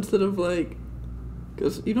 Yeah. So instead of like,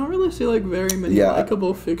 because you don't really see like very many Yeah.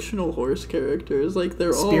 likable fictional horse characters. Like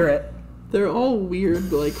Spirit. they're all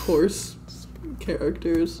weird like horse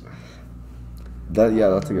characters.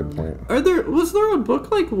 That's a good point. Was there a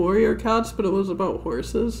book like Warrior Cats, but it was about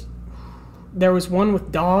horses? There was one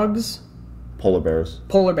with dogs. Polar bears.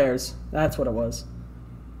 Polar bears. That's what it was.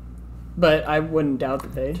 But I wouldn't doubt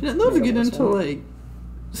that they... Didn't those get into like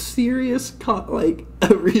serious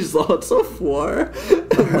results of war?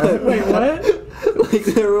 Wait, what? Like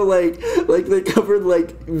they were like they covered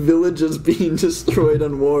like villages being destroyed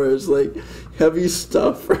on wars, like heavy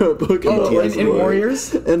stuff for a book about like in war.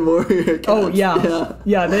 Warriors? And Warrior Cats. Oh, yeah.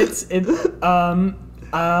 Yeah,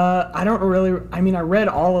 I don't really... I mean, I read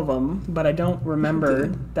all of them, but I don't remember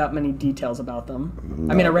that many details about them.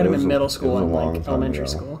 I mean, I read them in middle school and like elementary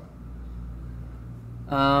school.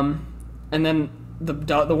 And then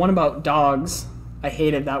the one about dogs, I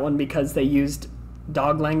hated that one because they used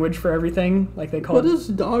dog language for everything. Like they called... What is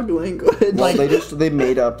dog language? Well, they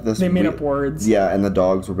made up this. They made up words. Yeah, and the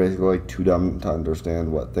dogs were basically like too dumb to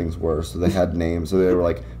understand what things were, so they had names. So they were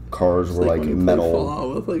like cars were like when you play metal.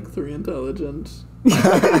 Fallout with like 3 intelligence.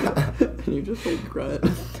 And you just like grunt.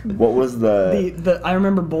 What was the? I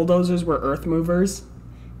remember bulldozers were earth movers.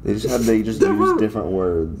 They just used different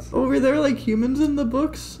words. Oh, were there like humans in the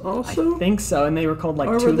books also? I think so, and they were called like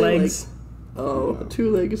Or were two they, legs. Oh,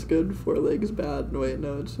 2 legs good, 4 legs bad. Wait,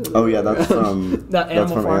 no, it's... Oh yeah, that's from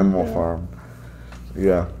Animal Farm. Animal Farm.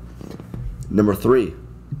 Yeah. Number 3.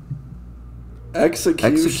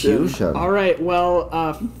 Execution. All right,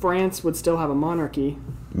 well, France would still have a monarchy.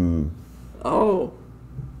 Oh.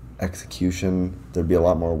 Execution. There'd be a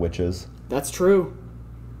lot more witches. That's true.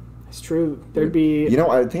 It's true. There'd be... You know,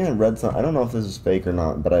 I think I read I don't know if this is fake or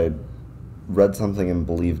not, but I read something and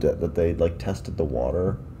believed it, that they like tested the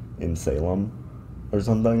water in Salem or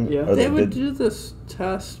something. Yeah. Or They would do this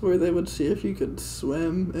test where they would see if you could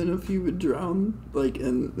swim, and if you would drown, like,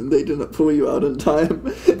 and they didn't pull you out in time,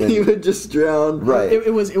 you would just drown. Right.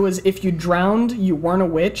 It was if you drowned, you weren't a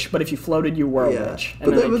witch, but if you floated, you were a witch.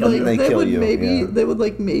 And But then they would they'd kill you. they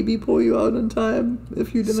would maybe pull you out in time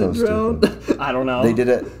if you didn't So drown. stupid. I don't know. They did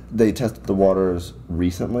it. They tested the waters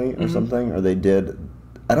recently or something, or they did.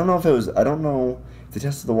 I don't know if if they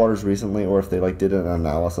tested the waters recently or if they like did an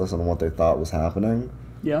analysis on what they thought was happening.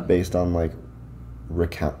 Yeah. Based on like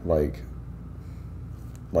recount like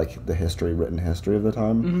the written history of the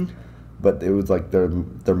time. Mm-hmm. But it was like there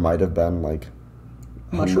might have been like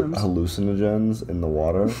Mushrooms. hallucinogens in the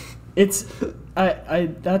water. It's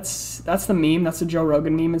that's the meme. That's the Joe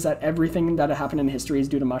Rogan meme. Is that everything that happened in history is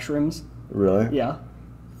due to mushrooms? Really? Yeah.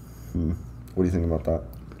 What do you think about that?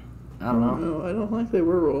 I don't know. No, I don't think they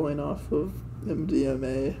were rolling off of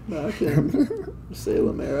MDMA back in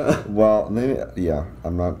Salem era. Well, maybe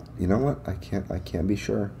I'm not. You know what? I can't be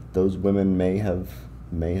sure. Those women may have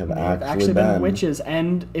They've actually been witches,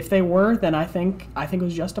 and if they were, then I think it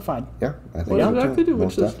was justified. Yeah, I think What so exactly too, do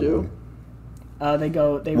most witches do?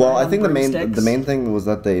 definitely. They Well, ride I on think the broomsticks. main thing was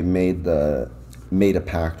that they made a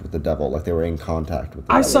pact with the devil, like they were in contact with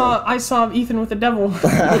the devil. I saw Ethan with the devil.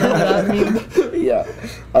 That meme. Yeah,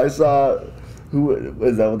 I saw. Who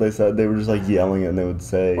is that? What they said? They were just like yelling, and they would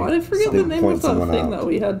say. Why did I forget they the would name point of that someone thing out. that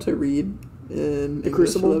we had to read in The English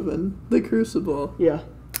Crucible? 11? The Crucible. Yeah,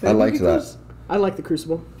 I liked that. Because- I like the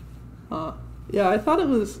Crucible. Yeah, I thought it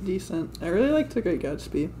was decent. I really liked The Great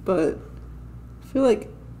Gatsby, but I feel like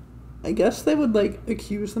I guess they would like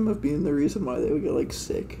accuse them of being the reason why they would get like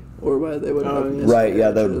sick or why they would have yeah. Right?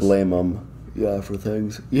 Yeah, they would miscarriages. blame them. Yeah, for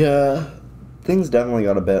things. Yeah, things definitely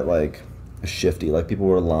got a bit like shifty. Like people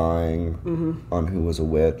were lying on who was a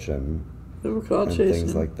witch and They were cloud and chasing.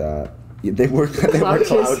 things like that. Yeah, they were Cloud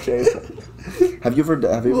cloud chasing. Have you ever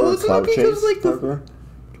Well, isn't cloud that because, chased, like, the- Parker?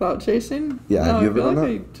 Clout chasing? Yeah, no, have you I ever feel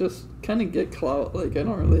done like I just kind of get clout. Like, I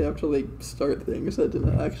don't really have to, like, start things that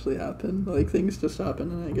didn't actually happen. Like, things just happen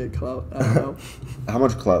and I get clout. I don't know. How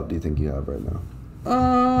much clout do you think you have right now?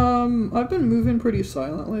 I've been moving pretty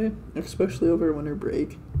silently, especially over winter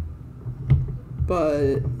break.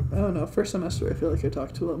 But, I don't know, first semester I feel like I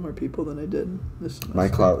talked to a lot more people than I did this semester. My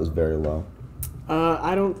clout is very low.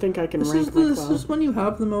 I don't think I can This rank is, my this clout. is when you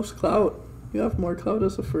have the most clout. You have more clout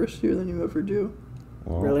as a first year than you ever do.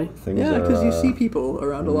 Well, Really? things Yeah, because you are, see people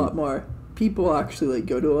around a lot more. People actually like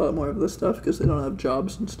go to a lot more of this stuff because they don't have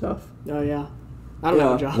jobs and stuff. Oh yeah, I don't have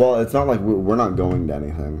a Yeah. job. Well, it's not like we're not going to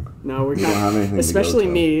anything. No, we We don't have anything to go Especially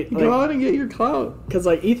to. me, Go out and get your clout. because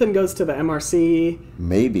like Ethan goes to the MRC,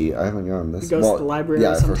 Maybe I haven't gone this. He goes to the library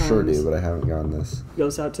Yeah, I for sure sometimes. do, but I haven't gone this.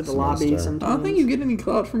 goes out to the Semester. lobby I sometimes. I don't think you get any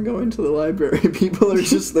clout from going to the library. People are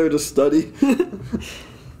just there to study.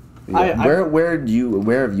 Yeah. Where have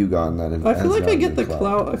you gone that? I feel like I get the clout.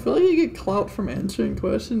 clout. I feel like I get clout from answering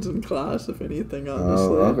questions in class, if anything, honestly.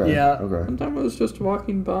 Oh, okay. Yeah. Okay. One time I was just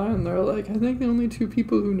walking by and they're like, I think the only two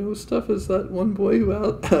people who know stuff is that one boy who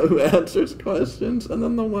answers questions and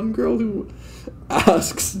then the one girl who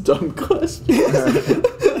asks dumb questions.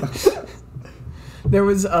 There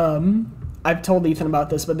was I've told Ethan about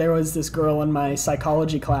this, but there was this girl in my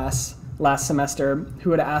psychology class last semester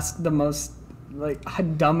who would ask the most like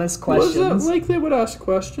dumbest questions. Was it like they would ask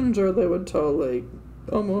questions or they would tell like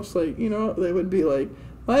almost like, you know, they would be like,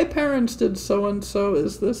 my parents did so and so,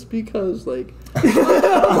 is this because like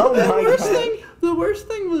Oh my the worst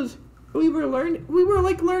thing was we were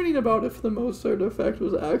learning about if the Mozart effect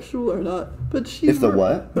was actual or not. But she If the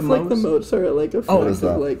what? If like the Mozart like effect what is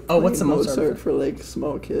of that? like Oh, what's playing the Mozart effect? for like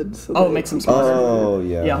small kids. So Oh, they- makes them smarter. Oh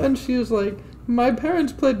yeah. Yeah. And she was like, my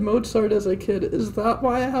parents played Mozart as a kid. Is that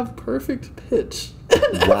why I have perfect pitch?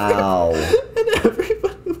 Wow. And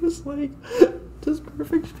everybody was like, does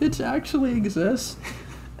perfect pitch actually exist?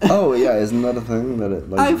 Oh yeah, isn't that a thing that it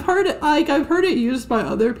like? I've heard it used by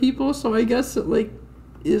other people, so I guess it like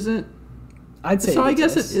isn't. I'd say. So it I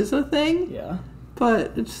guess it exists. is a thing, Yeah.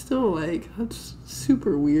 but it's still like that's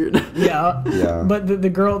super weird. Yeah. Yeah. But the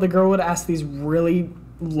girl would ask these really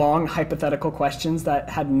long hypothetical questions that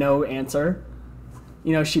had no answer.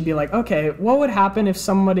 You know, she'd be like, okay, what would happen if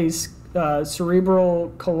somebody's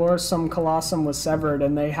cerebral callosum was severed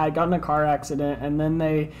and they had gotten a car accident and then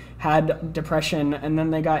they had depression and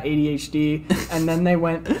then they got ADHD and then they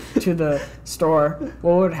went to the store?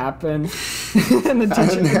 What would happen? and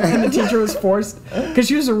the teacher was forced, because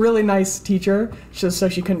she was a really nice teacher, so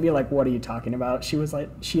she couldn't be like, what are you talking about? She was like,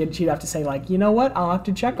 she'd have to say like, you know what, I'll have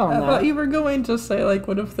to check on I that. thought you were going to say like,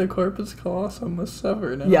 what if the corpus callosum was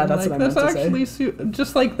severed? And Yeah, I'm that's like, what I meant that's to say. actually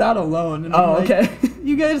just like that alone. And Oh, I'm like, okay.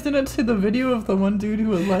 You guys didn't see the video of the one dude who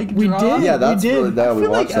was like We draw? did. Yeah, that's we did. really that. I We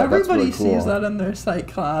feel like watched that. That's everybody really cool. sees that in their psych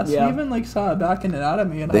class. Yeah. We even like saw it back in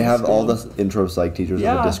anatomy. And They have all the intro psych teachers in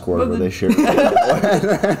the Yeah, Discord but where the- they share.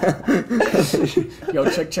 Yo,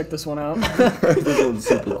 check this one out. This one's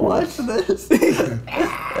super cool. Watch this.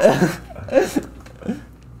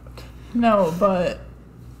 No, but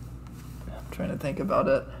I'm trying to think about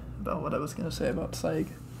what I was gonna say about psych.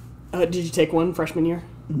 Did you take one freshman year?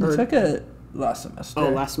 I took it last semester. Oh,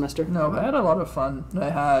 last semester? No, but I had a lot of fun. I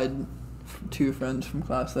had 2 friends from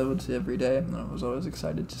class that I would see every day, and I was always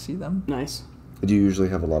excited to see them. Nice. Do you usually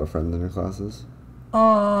have a lot of friends in your classes?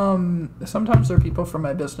 Sometimes they're people from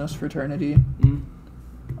my business fraternity.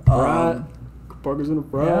 Frat. Parker's in a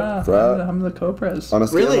frat. Yeah, Frat? I'm the co-pres. On a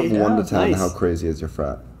scale Really? of 1 to Yeah, 10, nice. how crazy is your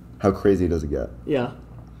frat? How crazy does it get? Yeah.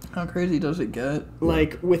 How crazy does it get?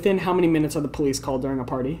 Like, within how many minutes are the police called during a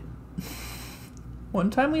party? One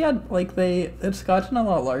time we had, it's gotten a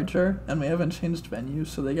lot larger, and we haven't changed venues,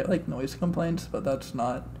 so they get, noise complaints, but that's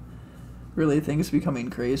not really things becoming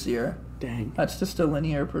crazier. Dang. That's just a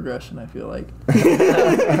linear progression, I feel like.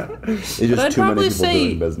 It's just I'd too many probably people say-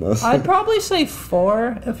 doing business. I'd probably say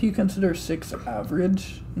 4 if you consider 6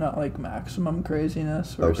 average, not, maximum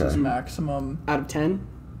craziness versus Okay. maximum, Out of 10?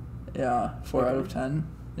 4 out of 10,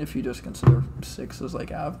 if you just consider 6 as,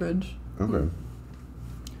 average. Okay.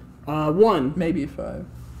 1. Maybe 5.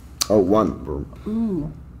 Oh, 1.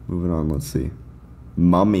 Ooh. Moving on, let's see.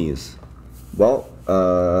 Mummies. Well,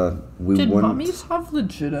 we Did wouldn't... mummies have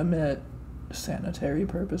legitimate sanitary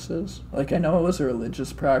purposes? I know it was a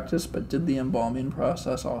religious practice, but did the embalming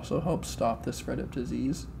process also help stop the spread of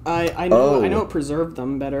disease? I know Oh. I know it preserved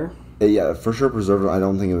them better. Yeah, for sure preserved. I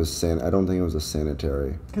don't think it was I don't think it was a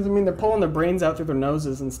sanitary. Because, they're pulling their brains out through their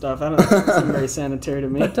noses and stuff. I don't think it seems very sanitary to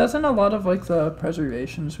me. But doesn't a lot of the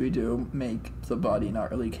preservations we do make the body not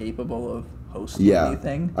really capable of hosting Yeah,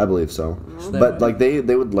 anything? I believe so. So But might- they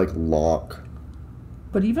would lock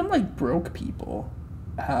But even broke people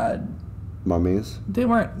had, mummies. they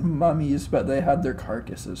weren't mummies, but they had their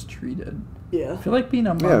carcasses treated. Yeah. I feel like being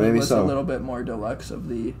a mummy maybe was so. a little bit more deluxe of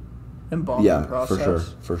the embalming Yeah,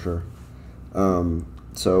 process. for sure.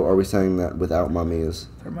 So are we saying that without mummies,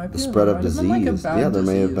 There might the be spread of might have been, disease? a bad Yeah, there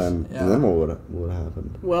may have disease. been. Yeah. Then what would have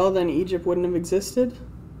happened? Well, then Egypt wouldn't have existed.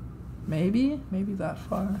 Maybe that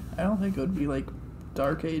far. I don't think it would be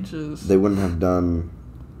Dark Ages. They wouldn't have done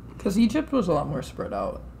Because Egypt was a lot more spread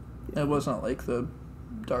out. It wasn't the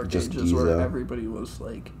Dark Just Ages where Giza. everybody was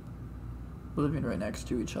living right next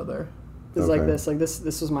to each other. It's Okay.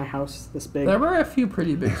 this was my house, this big. There were a few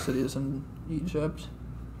pretty big cities in Egypt.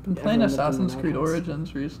 Been playing Everyone lived in Assassin's the Creed Nagengast.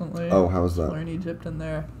 Origins recently. Oh, how was that? Exploring Egypt in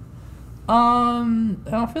there. I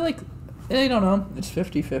don't feel I don't know. It's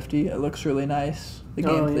 50-50. It looks really nice. The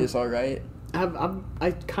Oh, yeah. gameplay's alright.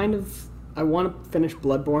 I want to finish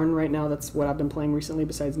Bloodborne right now. That's what I've been playing recently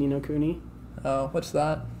besides Ni no Kuni. Oh, what's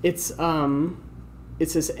that? It's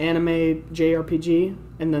this anime JRPG,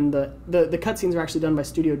 and then the cutscenes are actually done by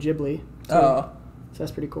Studio Ghibli. So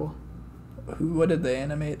that's pretty cool. What did they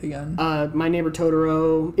animate again? My Neighbor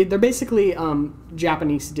Totoro. They're basically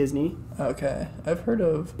Japanese Disney. Okay, I've heard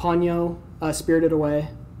of. Ponyo, Spirited Away.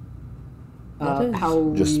 What is-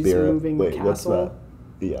 Howl's Just Spirit. Moving Wait, Castle. what's that?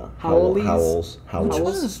 Yeah. Howlies? Howls. Which Howls. one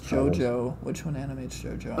Howls? is JoJo? Which one animates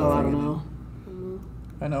JoJo? Oh, I don't forgetting. know.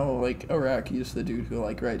 I know, Araki's the dude who,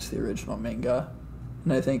 writes the original manga.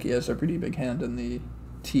 And I think he has a pretty big hand in the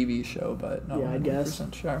TV show, but not Yeah, I 100% guess.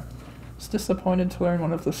 sure. I was disappointed to learn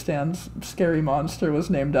one of the stands, Scary Monster,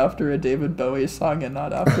 was named after a David Bowie song and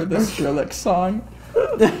not after the Skrillex song.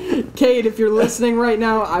 Cade, if you're listening right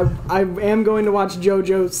now, I am going to watch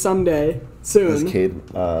JoJo someday soon. This kid.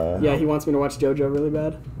 Yeah, he wants me to watch JoJo really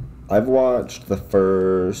bad. I've watched the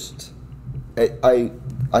first.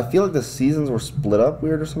 I feel like the seasons were split up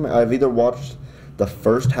weird or something. I've either watched the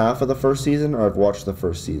first half of the first season or I've watched the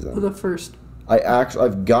first season. The first.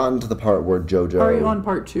 I've gotten to the part where JoJo. Are you on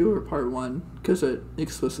part 2 or part 1? Because it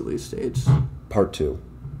explicitly states. Part 2.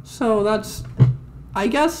 So that's. I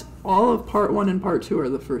guess all of part 1 and part 2 are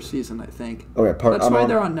the first season, I think. Okay, That's why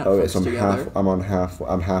they're on Netflix Okay, so together.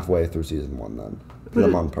 I'm halfway through season 1 then. But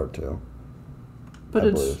I'm it- on part 2. But I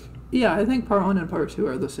it's. believe. Yeah, I think part 1 and part 2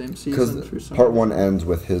 are the same season. for Because some part reason. 1 ends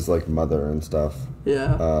with his mother and stuff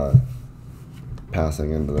Yeah.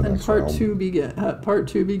 passing into the And next part realm. 2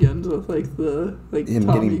 begins with the Him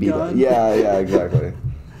Tommy getting beat gun. up. Yeah, exactly.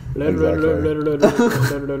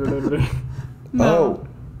 Oh,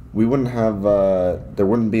 we wouldn't have. There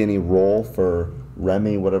wouldn't be any role for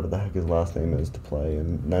Remy, whatever the heck his last name is, to play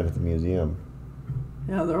in Night at the Museum.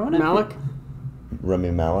 Yeah, they're on Malik?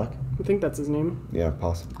 Remy Malik. I think that's his name. Yeah,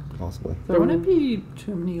 possibly. possibly. There wouldn't be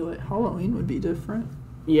too many, like, Halloween would be different.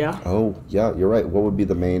 Yeah. Oh, yeah, you're right. What would be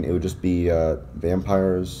the main? It would just be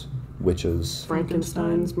vampires, witches,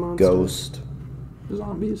 Frankenstein's monster. ghost.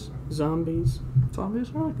 Zombies. Zombies.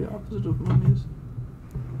 Zombies are like the opposite of mummies.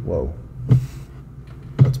 Whoa.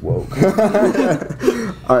 That's woke.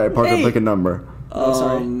 All right, Parker, Hey. pick a number. Oh,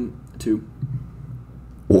 sorry. 2.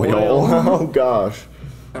 Oil. Oil. Oh, gosh.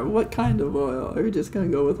 What kind of oil? Are you just gonna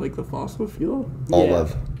go with like the fossil fuel?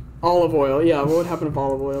 Olive. Olive oil. Yeah, what would happen if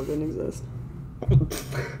olive oil didn't exist?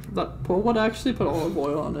 Paul would actually put olive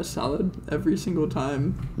oil on his salad every single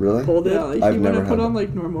time. Really? Paul did? Yeah, like I've he never wouldn't put had on that.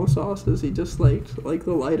 like normal sauces. He just liked like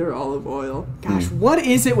the lighter olive oil. Gosh, what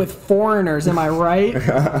is it with foreigners? Am I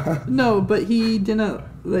right? No, but he didn't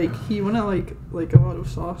like he wouldn't like a lot of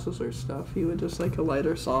sauces or stuff. He would just like a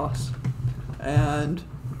lighter sauce. And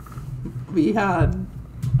we had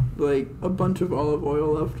like a bunch of olive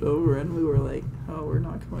oil left over and we were like, oh, we're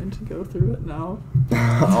not going to go through it now. We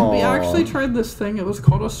Aw. actually tried this thing. It was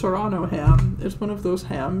called a Serrano ham. It's one of those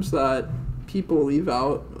hams that people leave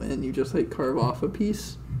out and you just like carve off a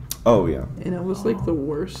piece. Oh, yeah. And it was like the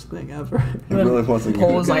worst thing ever. It really wasn't Paul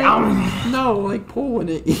good. was like, "Ow." No, like Paul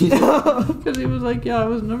wouldn't eat it because he was like, yeah, I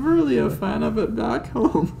was never really a fan of it back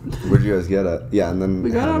home. Where'd you guys get it? Yeah, and then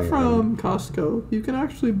We got having it from Costco. You can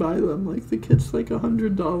actually buy them. Like the kit's like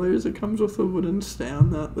 $100. It comes with a wooden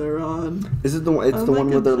stand that they're on. Is it the one? It's And, the one like,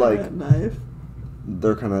 where a they're like giant knife.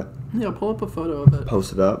 they're kind of Yeah, pull up a photo of it.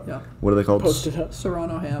 posted up. Yeah. What are they called? Post it up.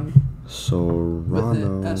 Serrano ham with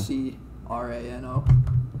Serrano. an Serrano.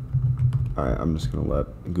 All right, I'm just gonna let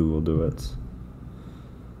Google do it.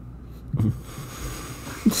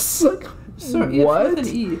 It's like, So what? It's with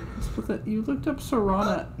an E. It's with a, you looked up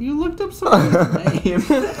Serrano. You looked up someone's name.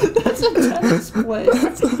 That's a tennis player.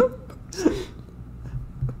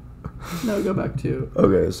 No, go back to.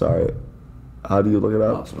 Okay, sorry. How do you look it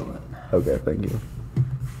I'll up? spell it. Okay, thank you.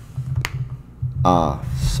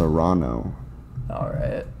 Serrano. All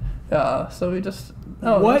right. Yeah. So we just.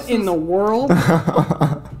 Oh, What this in is- the world?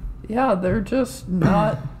 Yeah, they're just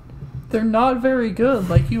not. They're not very good.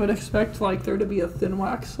 Like you would expect, like there to be a thin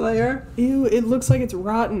wax layer. Ew, it looks like it's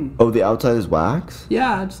rotten. Oh, the outside is wax?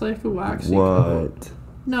 Yeah, it's like a waxy coat. What?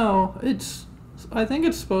 No, it's. I think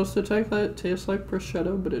it's supposed to taste like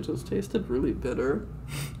prosciutto, but it just tasted really bitter.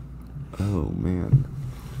 Oh man.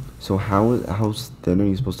 So how thin are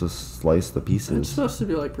you supposed to slice the It's pieces? supposed to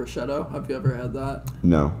be like prosciutto. Have you ever had that?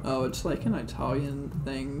 No. Oh, it's like an Italian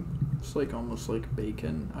thing. It's like almost like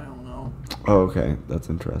bacon. I don't know. Oh, okay. That's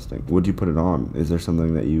interesting. Would you put it on? Is there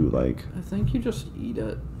something that you like? I think you just eat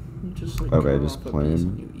it. You just like Okay, cut just off a plain? piece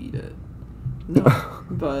and you eat it. No,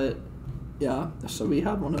 but yeah. So we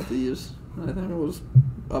had one of these. And I think it was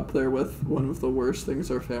up there with one of the worst things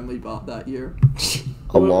our family bought that year.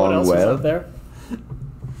 What Along else was up with? there?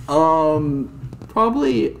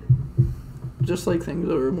 Probably just like things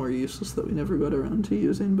that were more useless that we never got around to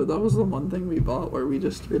using. But that was the one thing we bought where we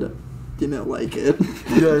just straight up didn't like it.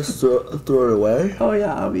 You guys throw it away? Oh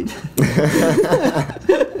yeah, we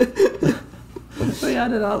we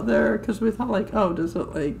had it out there because we thought like, oh, does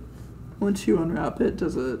it like once you unwrap it,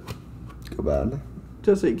 does it Go bad.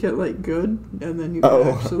 get like good and then you can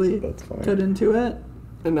Oh, actually that's fine. cut into it,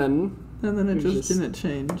 And then and then it You just just- didn't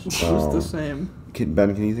change. It Oh. was the same.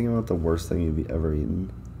 Ben, can you think about the worst thing you've ever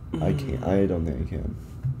eaten? I can't. I don't think I can.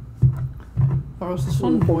 There was this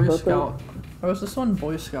one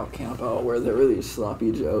Boy Scout camp out where there were these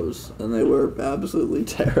sloppy joes and they were absolutely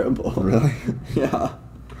terrible. Really? Yeah.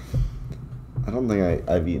 I don't think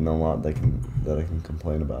I've eaten a lot that I can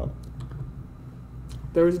complain about.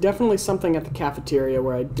 there was definitely something at the cafeteria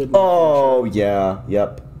where I didn't. Oh yeah,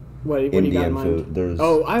 yep. What do you got in Indian mind? food. There's.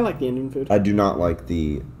 Oh, I like the Indian food. I do not like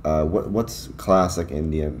the what's classic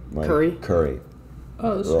Indian like Curry? Curry.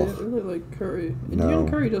 Oh, so Ugh. I really like curry. No. Indian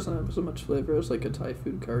curry doesn't have so much flavor as like a Thai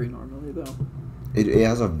food curry normally, though. It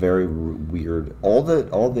has a very weird. All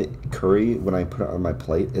the curry when I put it on my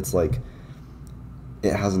plate, it's like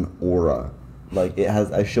it has an aura. Like it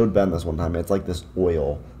has. I showed Ben this one time. It's like this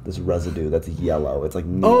oil, this residue that's yellow. It's like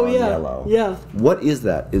neon Oh yeah, yellow. yeah. What is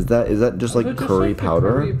that? Is that just Is like it just curry like the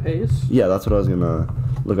powder? curry paste? Yeah, that's what I was gonna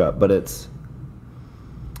look up. But it's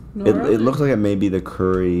No, it looks like it may be the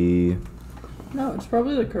curry. No, it's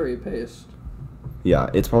probably the curry paste. Yeah,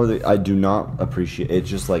 it's probably. I do not appreciate. It's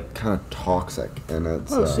just like kind of toxic, and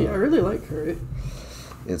it's. Oh, see, I really like curry.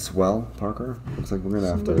 It's Parker. Looks like we're gonna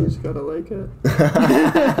have Somebody's to. gotta like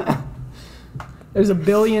it. There's a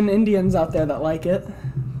billion Indians out there that like it.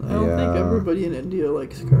 I don't think Yeah. everybody in India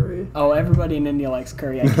likes curry. Oh, everybody in India likes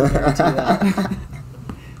curry. I can guarantee that.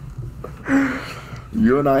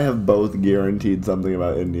 You and I have both guaranteed something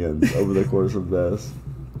about Indians over the course of this.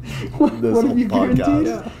 this What whole have you guaranteed?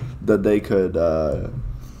 podcast that they could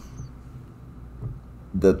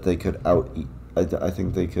out eat. I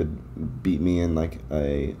think they could beat me in like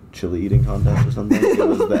a chili eating contest or something. It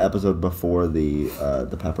was the episode before the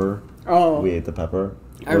pepper. Oh. We ate the pepper.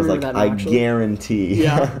 I It was remember like, that now, I actually. guarantee.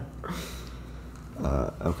 Yeah.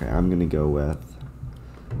 Okay, I'm gonna go with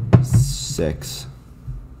 6.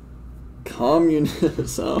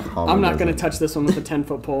 Communism. I'm not going to touch this one with a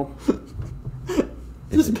 10-foot pole.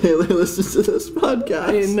 Just Bailey listens to this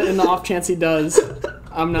podcast. In the off chance he does,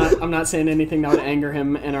 I'm not saying anything that would anger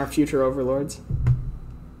him and our future overlords.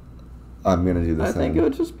 I'm gonna do the I same. think it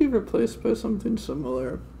would just be replaced by something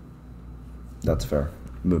similar. That's fair.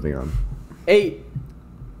 Moving on. 8.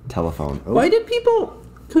 Telephone. Oh. Why did people...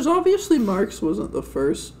 Because obviously Marx wasn't the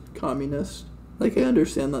first communist. Like, I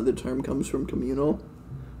understand that the term comes from communal.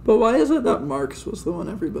 But why is it that Marx was the one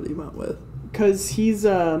everybody went with? Because he's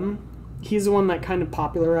the one that kind of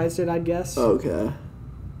popularized it, I guess. Okay.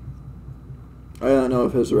 I don't know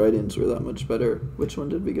if his writings were that much better. Which one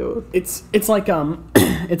did we go with? It's like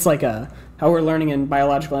it's like how we're learning in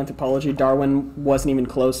biological anthropology. Darwin wasn't even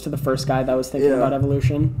close to the first guy that was thinking Yeah. about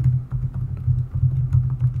evolution.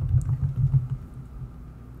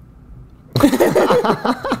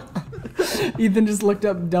 Ethan just looked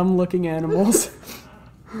up dumb-looking animals.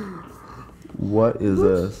 What is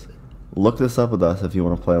this? Look this up with us if you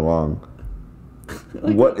want to play along.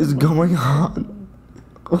 What is going on?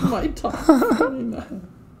 My tongue.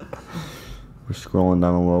 We're scrolling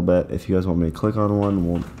down a little bit. If you guys want me to click on one,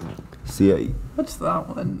 we'll see it. What's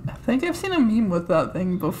that one? I think I've seen a meme with that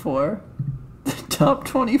thing before. The top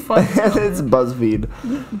 25. It's BuzzFeed.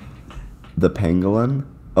 The pangolin.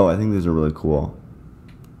 Oh, I think these are really cool.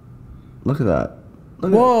 Look at that.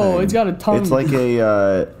 Look at Whoa, that thing. it's got a tongue. It's like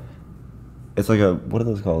a. It's like a. What are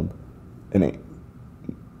those called?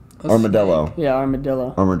 Armadillo. Yeah,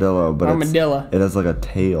 armadillo. Armadillo, but Armadillo. it has like a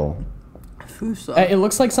tail. Fusa. It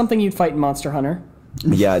looks like something you'd fight in Monster Hunter.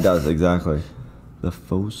 Yeah, it does exactly. The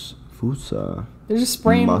Fusa. They're just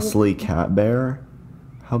spraying. Muscly cat bear.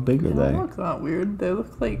 How big are They they? don't look that weird. They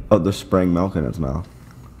look like... Oh, they're spraying milk in its mouth.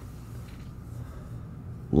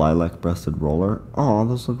 Lilac-breasted roller. Oh,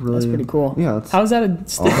 those look really. That's pretty cool. Yeah, it's How's that a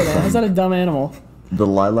stupid? awesome. How's that a dumb animal? The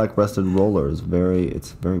lilac-breasted roller is very.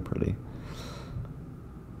 It's very pretty.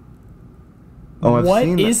 Oh, What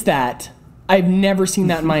is that? I've never seen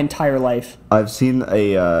that in my entire life. I've seen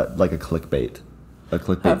a like a clickbait Have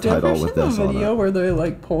you ever title seen with the this on video it. where they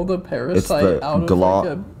like pulled a It's parasite the out of like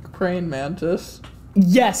a praying mantis?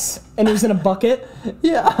 Yes, and it was in a bucket.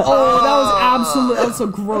 Yeah. Oh, that was the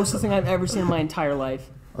grossest thing I've ever seen in my entire life.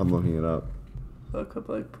 I'm looking it up. Look up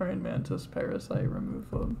like praying mantis parasite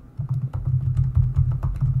removal.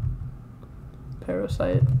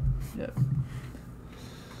 Parasite. Yep.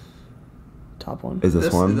 Top one. Is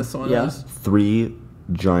this one? This one Yeah. is. 3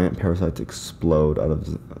 giant parasites explode out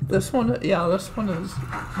of. This one, yeah, this one is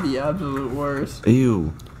the absolute worst.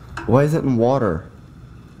 Ew. Why is it in water?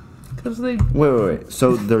 Because they Wait.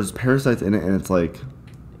 So there's parasites in it, and it's like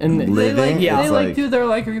And they living. like, yeah. they It's like like do their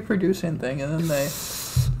like reproducing thing, and then they.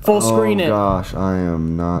 full screen oh it. gosh,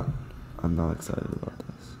 I'm not excited about this.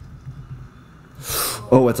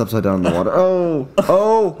 Oh, it's upside down in the water.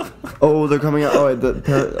 Oh, they're coming out.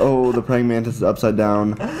 Oh, the praying mantis is upside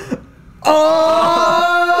down. Oh.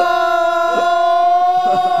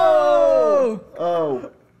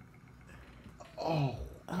 Oh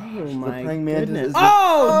my praying mantis goodness. is-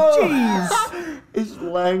 Oh, jeez. It's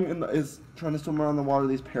laying is trying to swim around the water.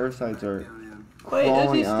 These parasites are. Wait, is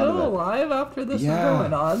crawling he out of still it. alive after this Yeah. is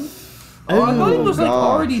going on? Oh, I thought he was like gosh.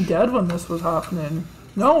 already dead when this was happening.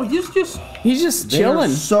 No, he's just. He's just They're chilling.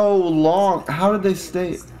 so long. How did they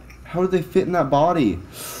stay? How did they fit in that body?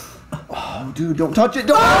 Oh, dude, don't touch it!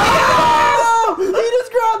 Don't. Oh! He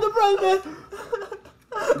just grabbed the praying mantis.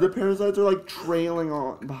 The parasites are like trailing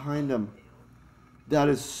on behind him. That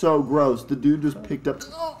is so gross. The dude just picked up.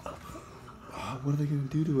 Oh, what are they gonna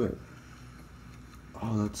do to it?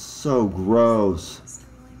 Oh, that's so gross.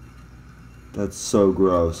 That's so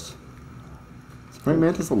gross. Is praying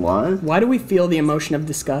mantis alive? Why do we feel the emotion of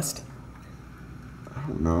disgust? I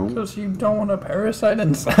don't know. Because you don't want a parasite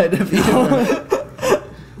inside of you.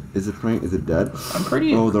 Is it praying? Is it dead? I'm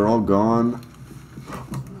pretty. Oh, they're all gone.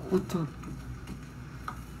 What the?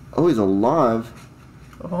 Oh, he's alive.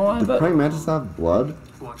 Oh, I Did bet. praying mantis have blood?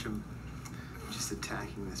 Watch him just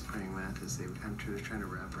attacking this praying mantis. They're trying to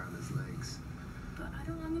wrap around his legs. But I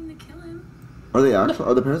don't want them to kill him. Are they actually?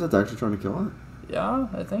 Are the parasites actually trying to kill it? Yeah,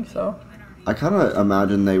 I think so. I kind of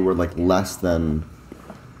imagine they were like less than.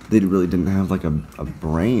 They really didn't have like a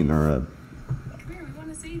brain or a. Come here, we want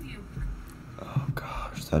to save you. Oh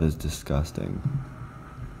gosh, that is disgusting.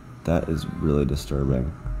 That is really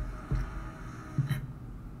disturbing.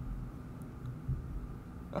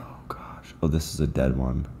 Oh gosh. Oh, this is a dead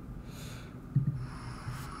one.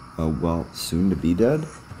 Oh well, soon to be dead.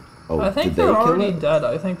 Oh, I think did they they're kill already it? dead.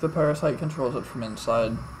 I think the parasite controls it from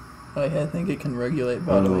inside. Like, I think it can regulate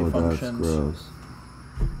bodily functions. That's gross.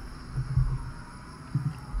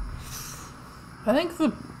 I think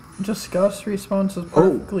the disgust response is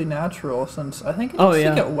perfectly natural, since I think it needs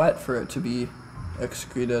to get wet for it to be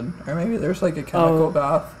excreted. Or maybe there's like a chemical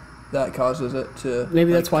bath that causes it to...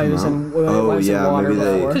 Maybe that's why it was in water maybe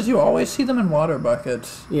before. Because you always see them in water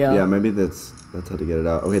buckets. Yeah. Yeah, maybe that's how to get it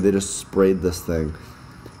out. Okay, they just sprayed this thing.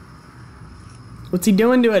 What's he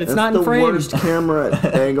doing to it? It's not in frame. That's the worst camera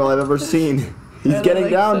angle I've ever seen. He's getting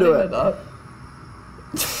down to it.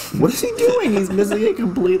 What is he doing? He's missing it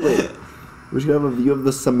completely. We should have a view of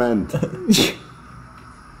the cement.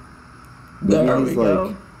 There we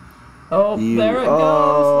go. Oh, there it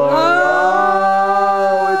goes.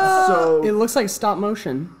 Oh, it's so... It looks like stop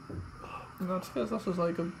motion. That's because this is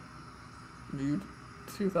like a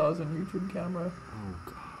 2000 YouTube camera. Oh,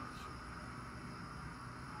 gosh.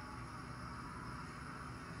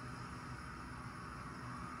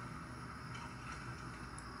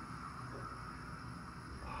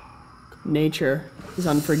 Nature is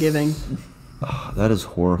unforgiving. Oh, that is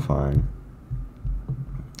horrifying.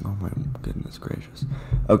 Oh my goodness gracious.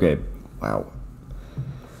 Okay, wow.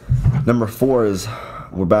 Number 4 is,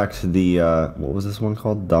 we're back to the, what was this one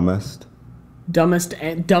called? Dumbest,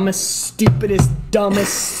 stupid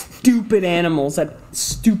animals that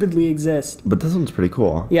stupidly exist. But this one's pretty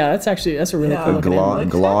cool. Yeah, that's a really cool looking animal.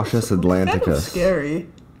 Galossus atlanticus. Kind of scary.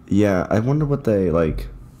 Yeah, I wonder what they, like...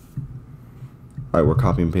 Alright, we're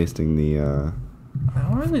copy and pasting the, I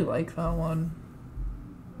don't really like that one.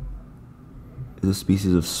 is a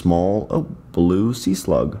species of small, blue sea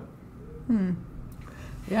slug.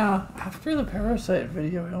 Yeah, after the parasite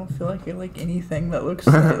video, I don't feel like I like anything that looks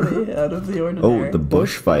slightly out of the ordinary. Oh, the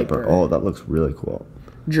bush viper. Oh, that looks really cool.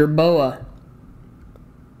 Jerboa.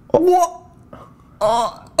 Oh.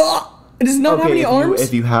 What? It does not have any arms?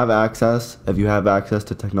 If you have access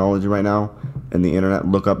to technology right now and the internet,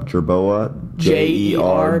 look up Jerboa,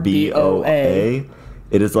 Jerboa.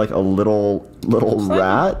 It is like a little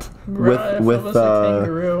rat with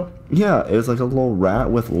kangaroo. yeah, it's like a little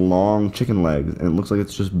rat with long chicken legs, and it looks like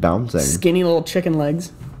it's just bouncing. Skinny little chicken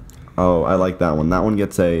legs. Oh, I like that one. That one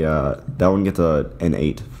gets an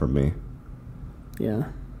 8 from me. Yeah.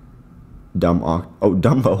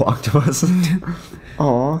 Dumbo octopus.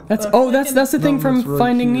 Aw. That's the thing from really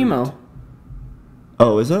Finding cute. Nemo.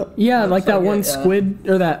 Oh, is it? Yeah, like that one yeah. squid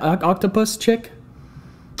or that octopus chick.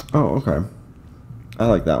 Oh, okay. I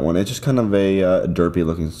like that one. It's just kind of a derpy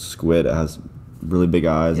looking squid. It has really big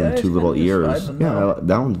eyes and it's 2 little kinda ears. just vibing, Yeah, though.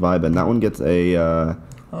 that one's vibing. That one gets a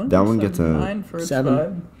that one gets a 9 for its 7.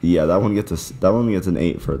 vibe. yeah. That one gets an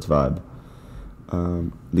 8 for its vibe.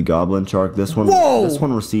 The goblin shark. This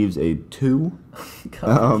one receives a 2.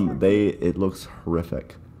 It looks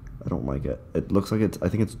horric. I don't like it. It looks like I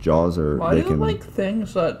think it's jaws or Why they do can. like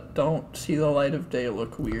things that don't see the light of day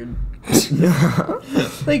look weird?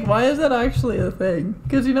 Like, why is that actually a thing?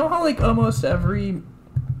 Because you know how like almost every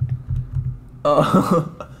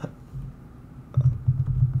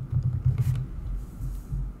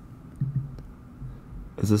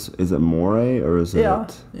Is it moray or is it? yeah,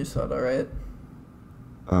 you saw that right.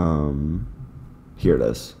 Here it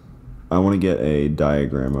is. I want to get a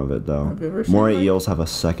diagram of it though. Have you ever seen, Moray like- eels have a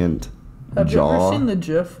second Have jaw. you ever seen the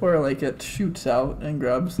GIF where like it shoots out and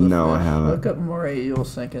grabs the No, fish? I haven't. Look up moray eel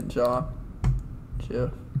second jaw.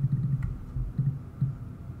 GIF.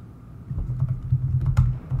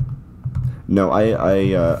 No,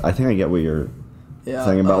 I think I get what you're Yeah.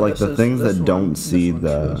 saying about like this the is- things this that one- don't this see one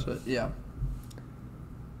the. shows it. Yeah.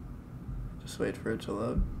 Just wait for it to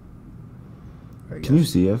load. Or I Can you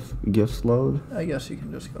guess- see if GIFs load? I guess you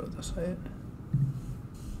can just go to the site.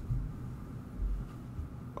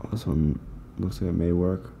 Oh, this one looks like it may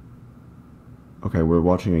work. Okay, we're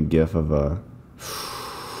watching a GIF of a.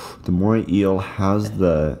 The moray eel has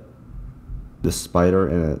the spider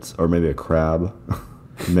in its, or maybe a crab.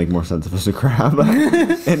 It'd make more sense if it's a crab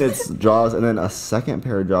in its jaws, and then a second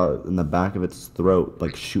pair of jaws in the back of its throat,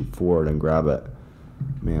 like shoot forward and grab it.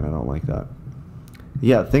 Man, I don't like that.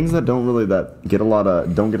 Yeah, things that don't get a lot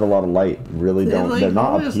of light really They, don't. like, They're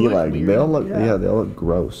not always look appealing. weird, They'll look yeah. they all look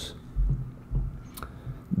gross.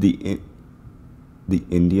 The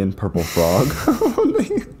Indian purple frog.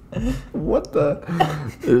 What the?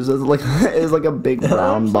 It's like a big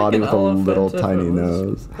brown Looks body like with an a little elephant if tiny it was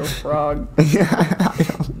nose. A frog. Yeah,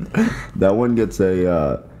 that one gets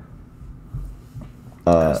a.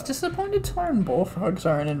 I was disappointed to learn bullfrogs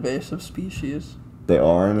are an invasive species. They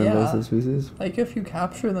are an Yeah. invasive species? Like, if you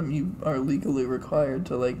capture them, you are legally required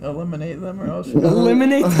to, like, eliminate them or else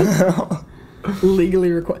Eliminate them.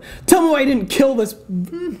 Legally required. Tell me why I didn't kill this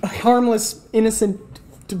harmless, innocent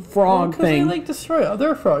frog Because they, thing. like, destroy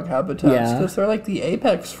other frog habitats. Yeah. Because they're, like, the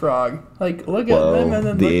apex frog. Like, look at Whoa, them and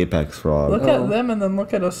then the look, apex frog. look Oh. at them and then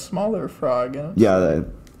look at a smaller frog. And Yeah,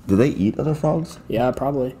 do they eat other frogs? Yeah,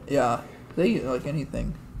 probably. yeah, they eat, like,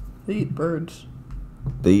 anything. They eat birds.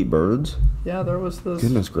 They eat birds? Yeah, there was this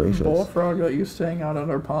Goodness gracious. bullfrog that used to hang out at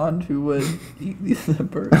our pond who would eat the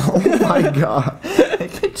birds. Oh my god. I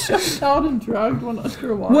jumped out and dragged one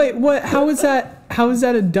underwater. Wait, what? How is that? How is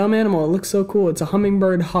that a dumb animal? It looks so cool. It's a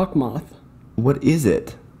hummingbird hawk moth. What is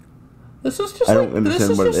it? This is just I like don't this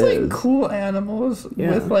understand is what it just like is. cool animals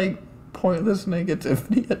Yeah. with like pointless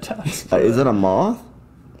negativity attached. To Is it a moth?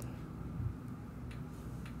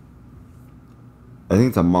 I think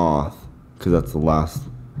it's a moth, because that's the last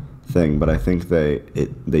thing, but I think they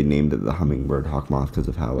named it the hummingbird hawk moth because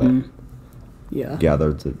of how it Yeah.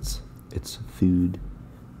 gathers its food.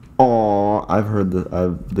 Oh, I've heard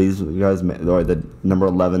these guys. The number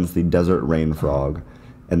 11's the desert rain frog,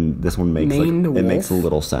 and this one makes Maned it makes a wolf?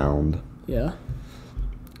 little sound. Yeah.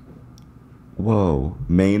 Whoa,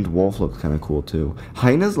 maned wolf looks kind of cool too.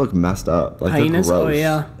 Hyenas look messed up. Like they're Hyenas. Oh gross.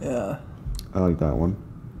 yeah. Yeah. I like that one.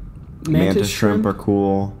 Mantis shrimp are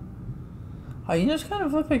cool. Hyenas kind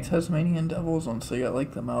of look like Tasmanian devils once they get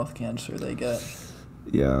like the mouth cancer they get.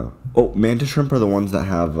 Yeah. Oh, mantis shrimp are the ones that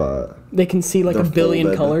have They can see like They're a billion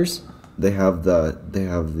folded. colors. they have the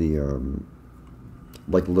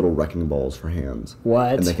like little wrecking balls for hands.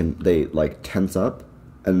 What? And they like tense up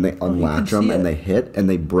and they unlatch can them see and it. they hit and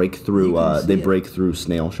they break through You can see it. break through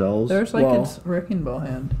snail shells. There's like Whoa. its wrecking ball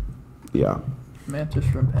hand. Yeah. Mantis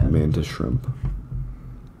shrimp hand. Mantis shrimp.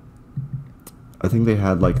 I think they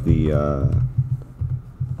had like the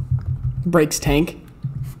Breaks tank.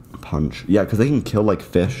 punch. Yeah, because they can kill like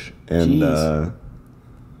fish and Jeez.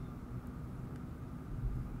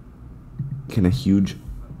 can a huge.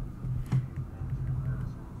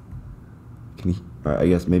 Can he? I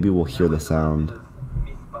guess maybe we'll hear the sound.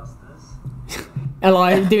 Hello,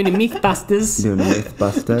 I'm doing a Mythbusters. Doing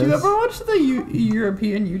Mythbusters. Do you ever watch the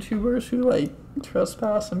European YouTubers who like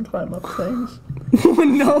trespass and climb up things?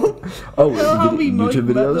 No. Oh, You know how we like, YouTube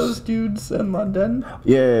met those videos. dudes in London?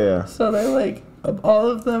 Yeah. So they like all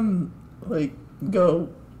of them like go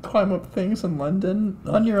climb up things in London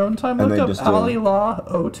on your own time. And Look they up just do- Ali Law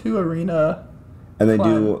O2 Arena. And they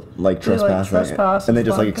Climb. do like They, like, trespassing, trespass and they and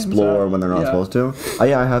just like climb things explore up. when they're not Yeah. supposed to. Oh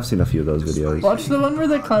yeah, I have seen a few of those videos. Watch the one where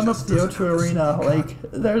they climb up the O2 Arena. Like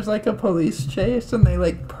there's like a police chase and they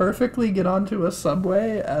like perfectly get onto a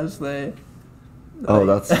subway as they. Oh,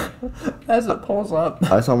 like, that's. as it pulls up.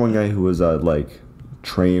 I saw one guy who was like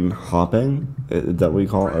train hopping. Is that what you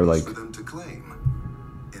call it? Or like. for them to claim.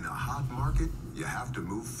 In a hot market, you have to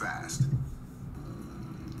move fast.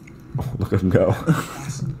 Look at him go.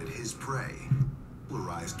 Fast at his prey.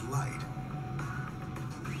 Polarized light.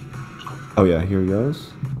 Oh yeah, here he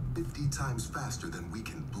goes. 50 times faster than we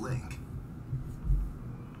can blink.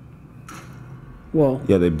 Whoa.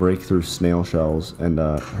 Yeah, they break through snail shells and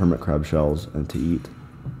hermit crab shells and to eat.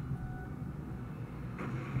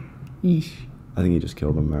 Yeesh. I think he just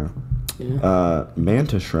killed him there. Yeah.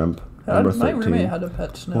 Mantis shrimp. Number My 13. roommate had a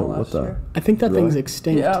pet snail What last the- year. I think that Really? thing's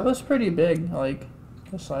extinct. Yeah, it was pretty big, like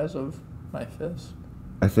the size of my fist.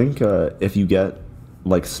 I think if you get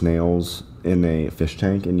like snails in a fish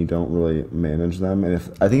tank and you don't really manage them, and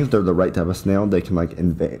if they're the right type of snail, they can like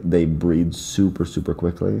they breed super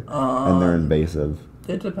quickly, and they're invasive.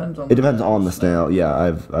 It depends on. It depends on the snail. Yeah,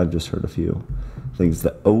 I've just heard a few things.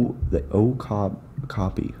 The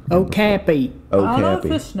copy. Oh, Cappy. I don't know if Cappy.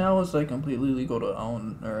 this snail was like completely legal to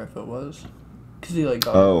own, or if it was, because he like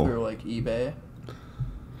got Oh. it through like eBay.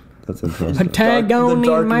 That's interesting.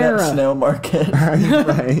 Patagonia Mara. snail market.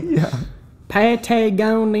 Right? Yeah.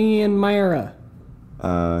 Patagonian Mara.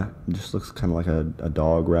 Just looks kind of like a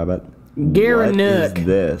dog rabbit. Garanuk. What is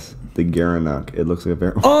this? The Garanuk. It looks like a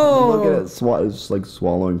very. Oh! Look at it. It's just like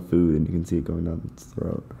swallowing food, and you can see it going down its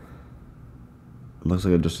throat. It looks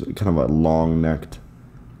like just kind of a long-necked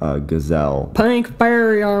gazelle. Pink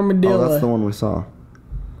fairy armadillo. Oh, that's the one we saw.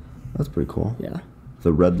 That's pretty cool. Yeah.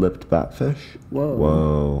 The red-lipped batfish. Whoa.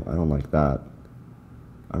 Whoa! I don't like that.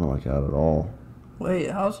 I don't like that at all. Wait,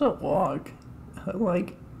 how's it walk?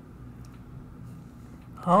 Like.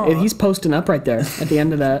 Huh? Yeah, he's posting up right there at the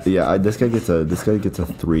end of that. Yeah, this guy gets a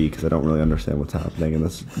 3 because I don't really understand what's happening in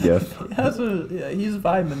this GIF. Yeah, he's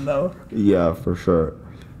vibing though. Yeah, for sure.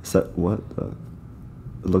 What the?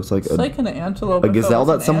 It looks like It's like an antelope. a if it gazelle was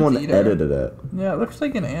that an someone anteater. edited it. Yeah, it looks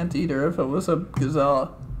like an anteater if it was a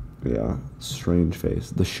gazelle. Yeah, strange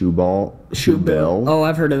face. The shoe bill. Oh,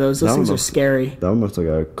 I've heard of those. Those That one things are looks- scary. That one looks like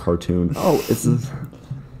a cartoon. Oh, it's.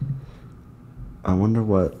 I wonder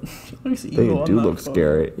what Looks they evil in do that look photo.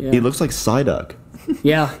 scary. Yeah. He looks like Psyduck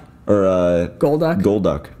Yeah. or Golduck.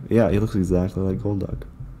 Golduck. Yeah, he looks exactly like Golduck.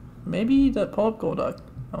 Maybe that pull up Golduck.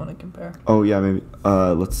 I want to compare. Oh yeah, maybe.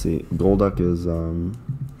 Let's see. Golduck is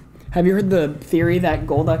Have you heard the theory that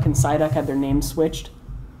Golduck and Psyduck had their names switched?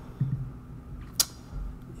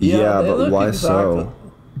 Yeah, they but look why exactly- so?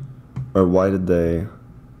 Or why did they?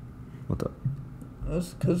 What the?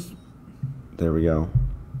 That's because There we go.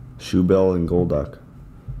 Shoebill and Golduck.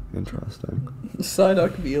 Interesting.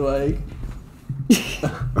 Psyduck be like,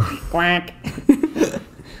 Quack.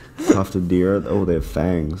 Tufted deer. Oh, they have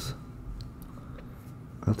fangs.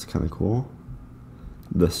 That's kind of cool.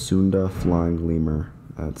 The Sunda flying lemur.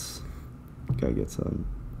 That's guy gets a.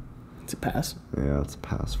 It's a pass. Yeah, it's a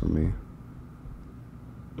pass for me.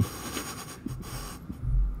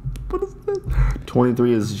 What is this?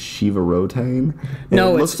 23 is Shiva Rotane.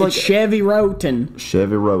 No, it it's looks like Chevy Roten.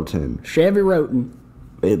 Chevy Roten. Chevy Roten.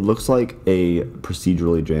 It looks like a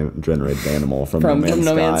procedurally generated animal from From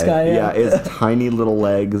No Man's Sky. yeah. It's tiny little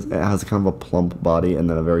legs. It has kind of a plump body and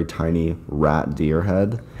then a very tiny rat deer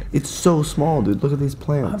head. It's so small, dude. Look at these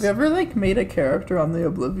plants. have you ever like made a character on the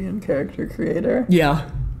Oblivion character creator? Yeah.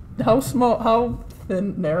 How small, how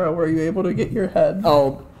thin, narrow were you able to get your head?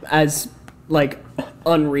 Oh, as like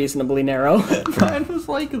unreasonably narrow. Mine was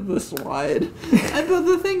like this wide. And but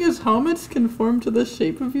the thing is, helmets conform to the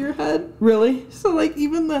shape of your head. Really? So like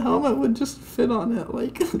even the helmet would just fit on it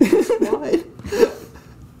like this wide.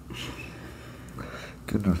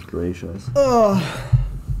 Goodness gracious. Oh.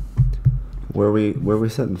 Where are we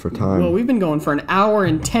sitting for time? Well, we've been going for an hour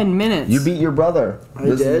and 10 minutes. You beat your brother.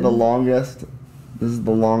 This is did? the longest. This is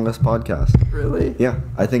the longest podcast. Really? Yeah,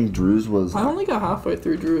 I think Drew's was. I only got halfway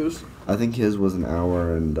through Drew's. I think his was an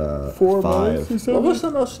hour and 4 5. minutes or so. What was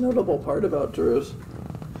the most notable part about Drew's?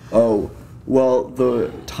 Oh, well,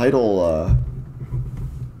 the title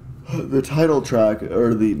track,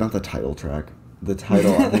 or not the title track. The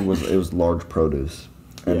title I think it was large produce,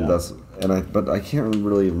 and Yeah. but I can't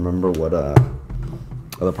really remember what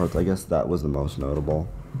other parts. I guess that was the most notable,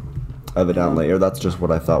 evidently, or that's just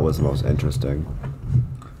what I thought was the most interesting.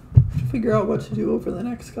 To figure out what to do over the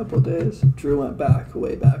next couple of days. Drew went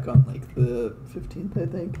way back on like the 15th, I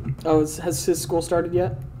think. Oh, has his school started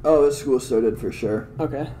yet? Oh, his school started for sure.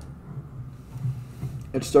 Okay.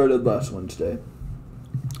 It started last Wednesday.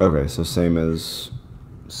 Okay, so same as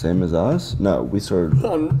us. No, we started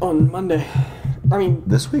On Monday. I mean,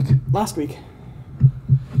 this week. last week.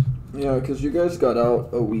 Yeah, because you guys got out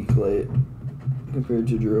a week late compared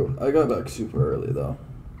to Drew. I got back super early though.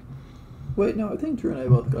 Wait, no, I think Drew and I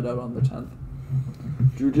both got out on the 10th.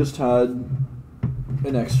 Drew just had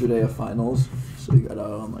an extra day of finals, so he got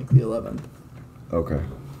out on like the 11th. Okay.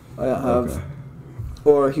 I have, Okay.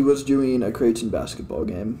 or he was doing a Creighton basketball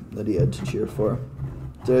game that he had to cheer for.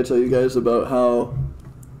 Did I tell you guys about how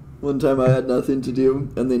one time I had nothing to do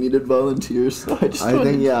and they needed volunteers, so I just went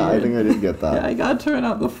and I cheered. think I did get that. Yeah, I got to turn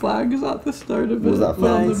out the flags at the start of it. Was that with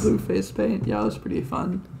all fun? the Nice. blue face paint. Yeah, it was pretty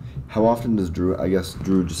fun. How often does Drew? I guess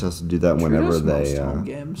Drew just has to do that whenever Drew does they. most home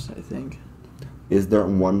games, I think. Is there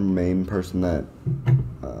one main person that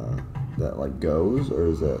like goes, or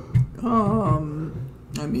is it?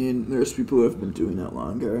 I mean, there's people who have been doing it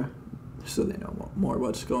longer, so they know more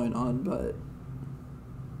what's going on, but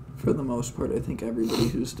for the most part, I think everybody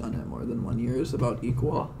who's done it more than 1 year is about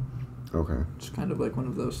equal. Okay. It's kind of like one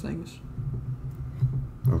of those things.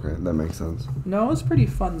 Okay, that makes sense. No, it's pretty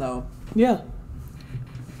fun, though. Yeah.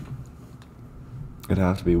 It'd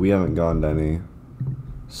have to be. We haven't gone to any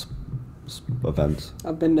events.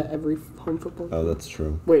 I've been to every home football game. Oh, that's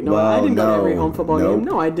true. Wait, no, I didn't go to every home football Nope. game.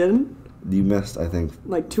 No, I didn't. You missed, I think.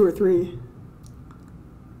 Like 2 or 3.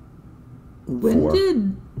 When 4.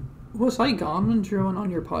 was I gone when Drew went on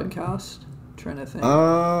your podcast? Trying to think.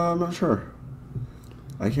 I'm not sure.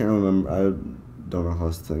 I can't remember. I don't know how I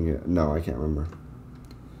was thinking. No, I can't remember.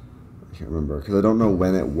 I can't remember because I don't know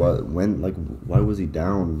when it was. When, like, why was he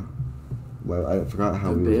down? Well, I forgot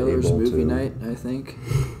how the he was Baylor's able movie to. night, I think.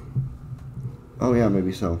 Oh yeah,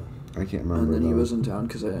 maybe so. I can't remember. And then he though. was in town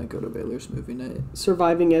because I didn't go to Baylor's movie night.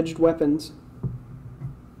 Surviving Edged Weapons.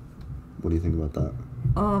 What do you think about that?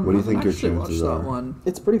 What do you think your actually chances watched are? that one.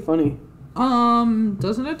 It's pretty funny.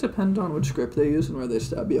 Doesn't it depend on which script they use and where they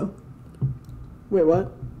stab you? Wait,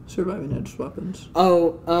 what? Surviving Edged Weapons.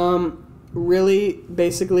 Oh, really,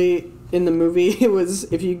 basically, in the movie, it was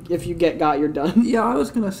if you get got, you're done. Yeah, I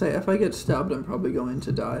was gonna say if I get stabbed, I'm probably going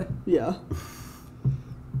to die. Yeah.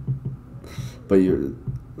 But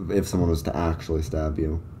if someone was to actually stab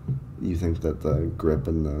you, you think that the grip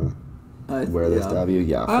and where they stab you,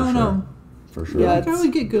 yeah, for I don't know. For sure. Yeah, I'd probably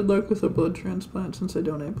get good luck with a blood transplant since I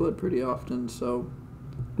donate blood pretty often. So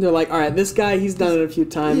They're like, all right, this guy, he's done it a few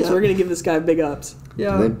times. Yeah. We're gonna give this guy big ups.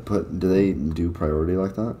 yeah. Do they do priority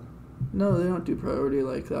like that? No, they don't do priority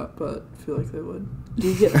like that, but I feel like they would. Do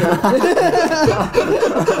you get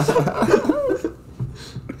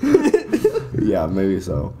Yeah, maybe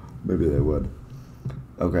so. Maybe they would.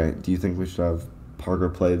 Okay, do you think we should have Parker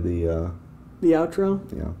play the outro?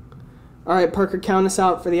 yeah. All right, Parker, count us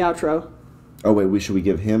out for the outro. Oh wait, should we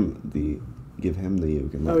give him the uke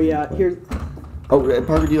and let Oh him yeah, play? here. Oh,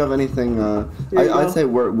 Parker, do you have anything? Here you I'd go. say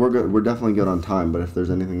we're good. We're definitely good on time. But if there's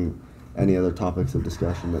any other topics of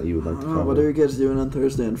discussion that you would like to cover, What are you guys doing on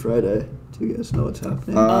Thursday and Friday? Do you guys know what's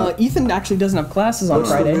happening? Ethan actually doesn't have classes on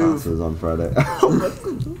What's the Friday. move? classes on Friday.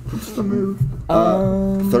 What's the move?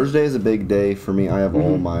 Thursday is a big day for me. I have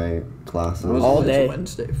all my classes. That was all always day.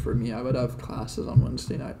 Wednesday for me. I would have classes on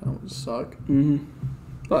Wednesday night. That would suck. Mm-hmm.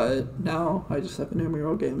 But now I just have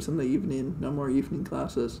intramural games in the evening. No more evening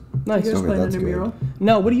classes. Nice. Do you guys Okay, play an that's intramural?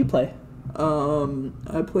 No, what do you play?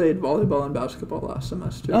 I played volleyball and basketball last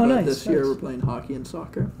semester. Oh, but nice, This year nice. we're playing hockey and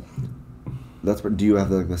soccer. That's what. Do you have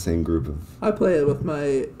the same group of? I played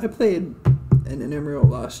an intramural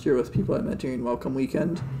last year with people I met during welcome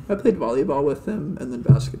weekend. I played volleyball with them, and then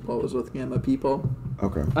basketball was with Gamma people.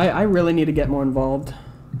 Okay. I really need to get more involved.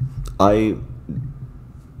 I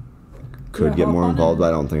could Yeah, get hop more on involved, it. but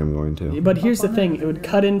I don't think I'm going to. But here's the on thing: it. it would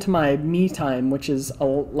cut into my me time, which is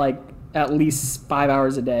like at least 5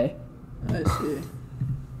 hours a day. I see.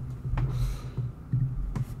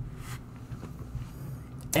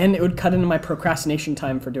 And it would cut into my procrastination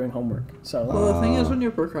time for doing homework. So Well, the thing is, when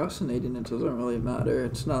you're procrastinating, it doesn't really matter.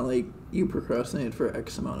 It's not like you procrastinate for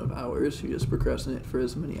X amount of hours. You just procrastinate for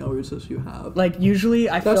as many hours as you have. like usually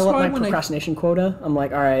I That's fill up why my when I- procrastination quota. I'm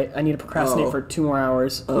like, all right, I need to procrastinate Oh. for 2 more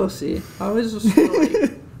hours. Oh, see. I always just feel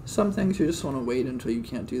like some things you just want to wait until you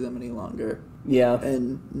can't do them any longer. Yeah.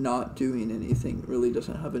 And not doing anything really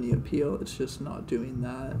doesn't have any appeal. It's just not doing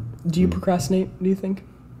that. Do you procrastinate, do you think?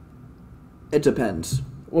 It depends.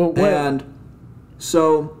 Well, what, And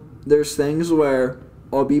so there's things where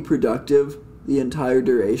I'll be productive the entire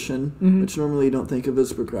duration, which normally you don't think of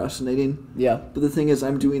as procrastinating. yeah. But the thing is,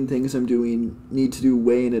 I'm doing things need to do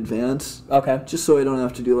way in advance, Okay. just so I don't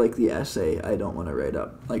have to do like the essay I don't want to write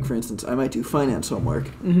up. Like for instance, I might do finance homework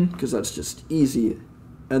because that's just easy,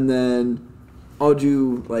 and then I'll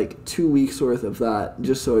do like 2 weeks worth of that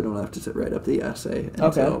just so I don't have to write up the essay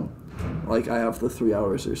until like I have the 3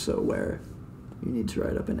 hours or so where you need to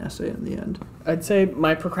write up an essay in the end. I'd say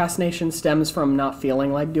my procrastination stems from not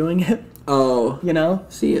feeling like doing it, Oh, you know?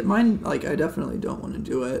 see, mine, like, I definitely don't want to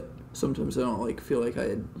do it. Sometimes I don't, like, feel like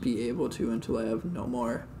I'd be able to until I have no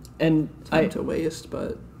more And time to waste,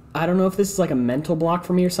 but... I don't know if this is like a mental block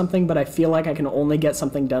for me or something, but I feel like I can only get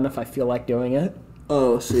something done if I feel like doing it,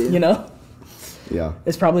 Oh, see. you know? Yeah.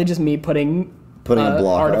 It's probably just me putting A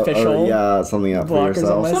block. artificial something out for blockers on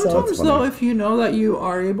yourself. myself. Sometimes, That's though, funny. if you know that you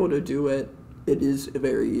are able to do it, it is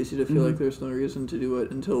very easy to feel like there's no reason to do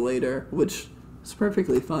it until later, which is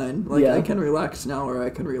perfectly fine. Like, Yeah. I can relax now or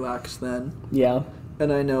I can relax then. Yeah.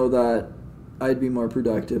 And I know that I'd be more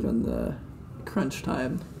productive in the crunch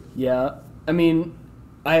time. Yeah. I mean,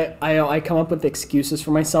 I come up with excuses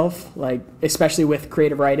for myself, like especially with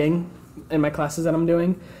creative writing in my classes that I'm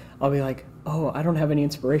doing. I'll be like, "Oh, I don't have any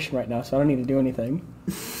inspiration right now, so I don't need to do anything."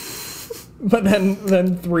 But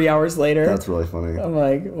then 3 hours later, That's really funny. I'm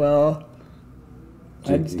like, "Well,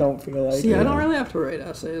 I just don't feel like See, it." I don't really have to write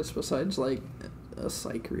essays besides, like, a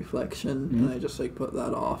psych reflection, and I just, like, put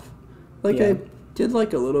that off. Like, Yeah. I did,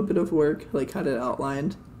 like, a little bit of work, like, had it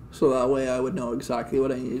outlined, so that way I would know exactly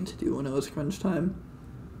what I needed to do when it was crunch time.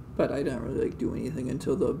 But I didn't really, like, do anything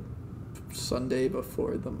until the Sunday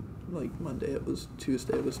before the, like, Monday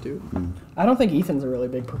Tuesday it was due. I don't think Ethan's a really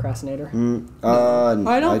big procrastinator. I don't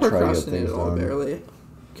try to get procrastinate things at all, done. barely.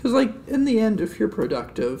 Because, like, in the end, if you're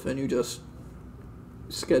productive and you just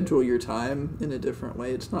schedule your time in a different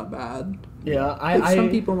way, it's not bad. Yeah, Like, some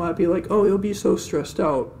people might be like, oh, you'll be so stressed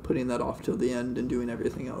out putting that off till the end and doing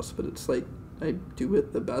everything else. But it's like, I do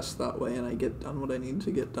it the best that way and I get done what I need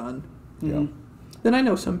to get done. Yeah. Then I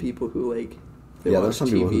know some people who, like, they Yeah, watch there's some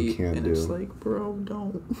TV people who can't and do. it's like, bro,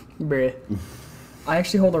 don't. Bruh. I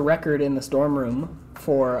actually hold a record in this dorm room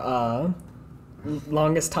for Mm.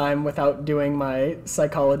 longest time without doing my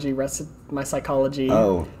psychology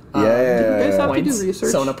Oh, Yeah, Did you guys have to do points,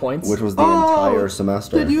 research? Sona points. which was the entire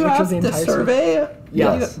semester. Did you Which was have the the entire survey?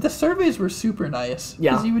 Yes. The surveys were super nice.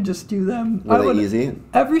 Yeah. Because you would just do them. Were they easy?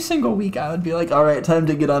 Every single week I would be like, all right, time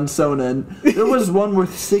to get on Sona. And there was one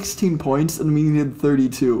worth 16 points and we needed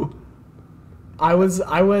 32. I was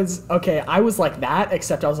okay. I was like that,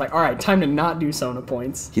 except I was like, all right, time to not do Sona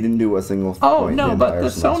points. He didn't do a single Oh, point no, the but entire the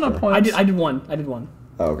semester. Sona points. I did one.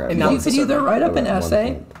 Oh, okay. And You that was could the either survey. write up Okay, an 1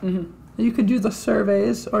 essay, point. you could do the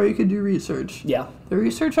surveys, or you could do research. Yeah. The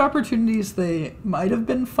research opportunities, they might have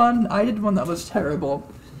been fun. I did one that was terrible.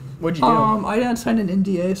 What'd you do? I didn't sign an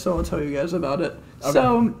NDA, so I'll tell you guys about it. Okay.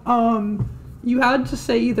 So, you had to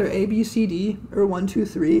say either A, B, C, D, or 1, 2,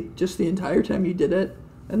 3, just the entire time you did it.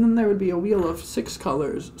 And then there would be a wheel of 6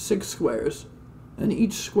 colors, 6 squares. And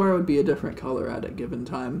each square would be a different color at a given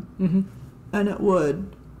time. Mm-hmm. And it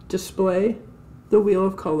would display the wheel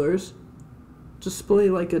of colors, display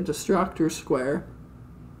like a distractor square,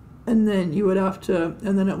 and then you would have to,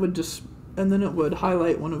 and then it would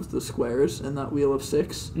highlight one of the squares in that wheel of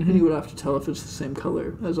 6, and you would have to tell if it's the same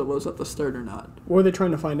color as it was at the start or not. What were they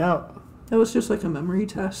trying to find out? It was just like a memory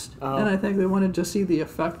test, Oh. and I think they wanted to see the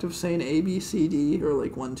effect of saying A, B, C, D, or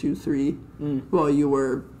like 1, 2, 3, while you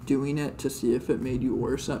were doing it to see if it made you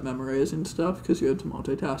worse at memorizing stuff, because you had to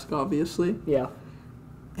multitask, obviously. Yeah.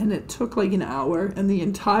 And it took like an hour, and the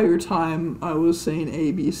entire time I was saying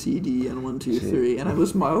A, B, C, D, and 1, 2, 3, and I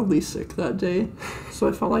was mildly sick that day, so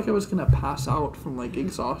I felt like I was gonna pass out from like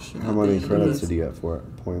exhaustion. How at the many end of credits it. did you get for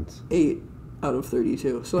it? Points? 8 out of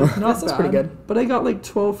 32. So like, not That's pretty bad, good. But I got like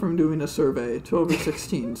 12 from doing a survey, 12 or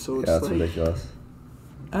 16. So it's Yeah, that's like, ridiculous.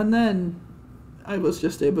 and then I was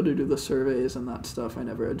just able to do the surveys and that stuff. I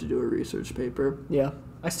never had to do a research paper. Yeah.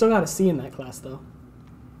 I still got a C in that class though.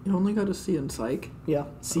 You only got a C in psych. Yeah.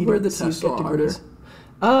 C. Were the C's tests a get lot harder? degrees.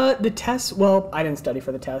 The tests. Well, I didn't study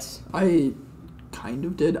for the tests. I kind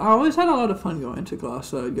of did. I always had a lot of fun going to class,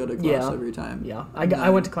 so I'd go to class Yeah. every time. Yeah.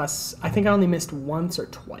 I went to class. I think I only missed once or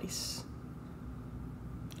twice.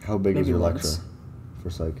 How big was Maybe your once. lecture for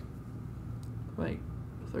psych? Like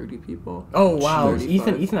 30 people. Oh wow.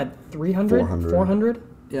 35. Ethan had 300? 400. 400?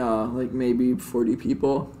 Yeah, like maybe 40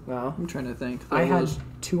 people. Wow. I'm trying to think. I There had was-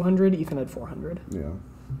 200. Ethan had 400. Yeah.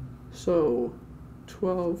 So,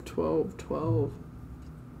 12, 12, 12.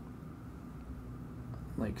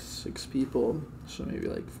 Like 6 people. So maybe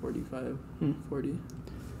like 45, 40.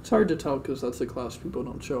 It's hard to tell because that's a class people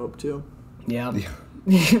don't show up to. Yeah. Yeah.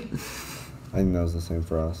 I think that was the same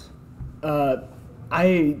for us.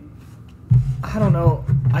 I don't know.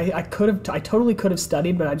 I totally could have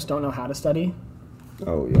studied, but I just don't know how to study.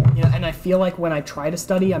 Oh, yeah. Yeah, and I feel like when I try to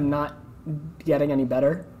study, I'm not getting any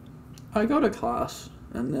better. I go to class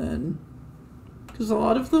and then, because a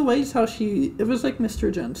lot of the ways how it was like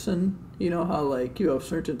Mr. Jensen, you know how like you have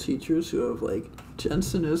certain teachers who have like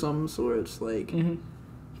Jensenisms where it's like you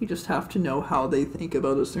just have to know how they think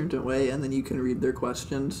about a certain way and then you can read their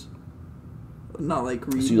questions. Not like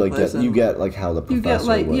read. So you like as get in- you get like how the professor you get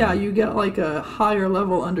like would. yeah, you get like a higher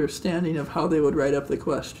level understanding of how they would write up the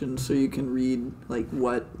questions, so you can read like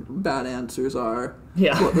what bad answers are,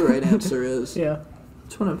 Yeah. what the right answer is. Yeah.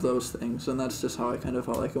 It's one of those things, and that's just how I kind of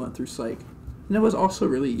felt like I went through psych. And it was also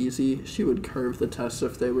really easy. She would curve the tests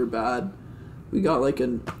if they were bad. We got like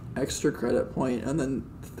an extra credit point, and then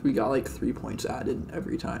we got like 3 points added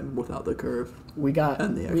every time without the curve. We got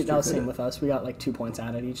And the that was extra same credit. with us. We got like 2 points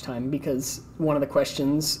added each time because one of the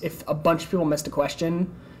questions, if a bunch of people missed a question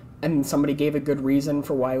and somebody gave a good reason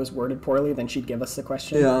for why it was worded poorly, then she'd give us the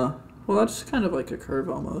question. Yeah. Well, that's kind of like a curve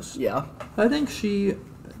almost. Yeah. I think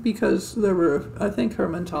I think her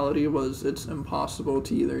mentality was it's impossible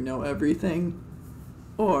to either know everything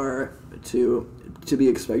or to be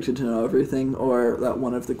expected to know everything, or that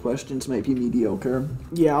one of the questions might be mediocre.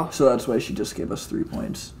 Yeah. So that's why she just gave us 3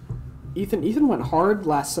 points. Ethan went hard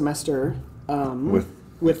last semester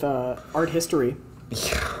with art history.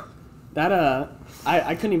 Yeah. That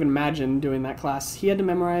I couldn't even imagine doing that class. He had to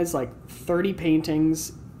memorize like 30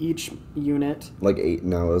 paintings each unit. Like 8.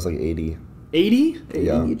 No, it was like 80. 80?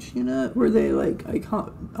 Yeah. Each unit, were they like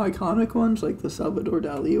iconic ones, like the Salvador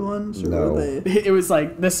Dali ones, or No. were they? It was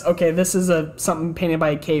like this. Okay, this is something painted by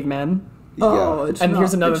a caveman, Oh, Yeah. it's and not,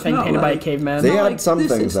 here's another it's thing not painted by a like- caveman. They it's not had like some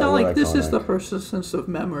this, things it's that not were like this is the iconic. persistence of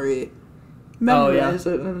memory. Oh, yeah. Memorize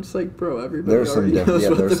it, and it's like, bro, everybody There's some already diff- knows yeah,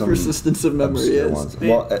 what there's the some persistence of memory Obscure is. ones.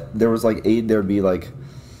 Well, there was like 8. There'd be like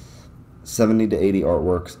 70 to 80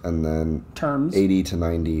 artworks, and then Terms. 80 to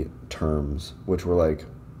 90 terms, which were like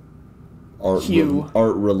art Hue.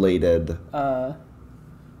 art related.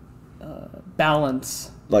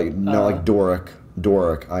 Balance. Like like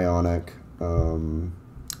Doric, Ionic,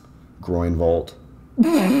 groin vault.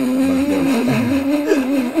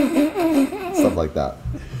 Stuff like that.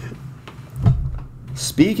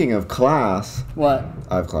 Speaking of class, What?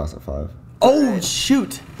 I have class at 5. Oh,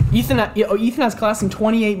 shoot. Ethan has class in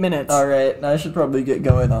 28 minutes. All right, I should probably get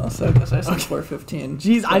going also because I said 4:15.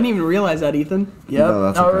 Jeez, I didn't even realize that, Ethan. Yep. No,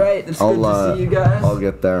 that's All okay. right, it's good to see you guys. I'll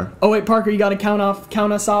get there. Oh wait, Parker, you got to count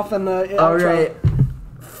us off in the All outro. right.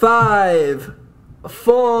 5,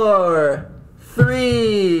 4,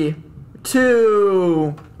 3,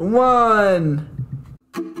 2, 1.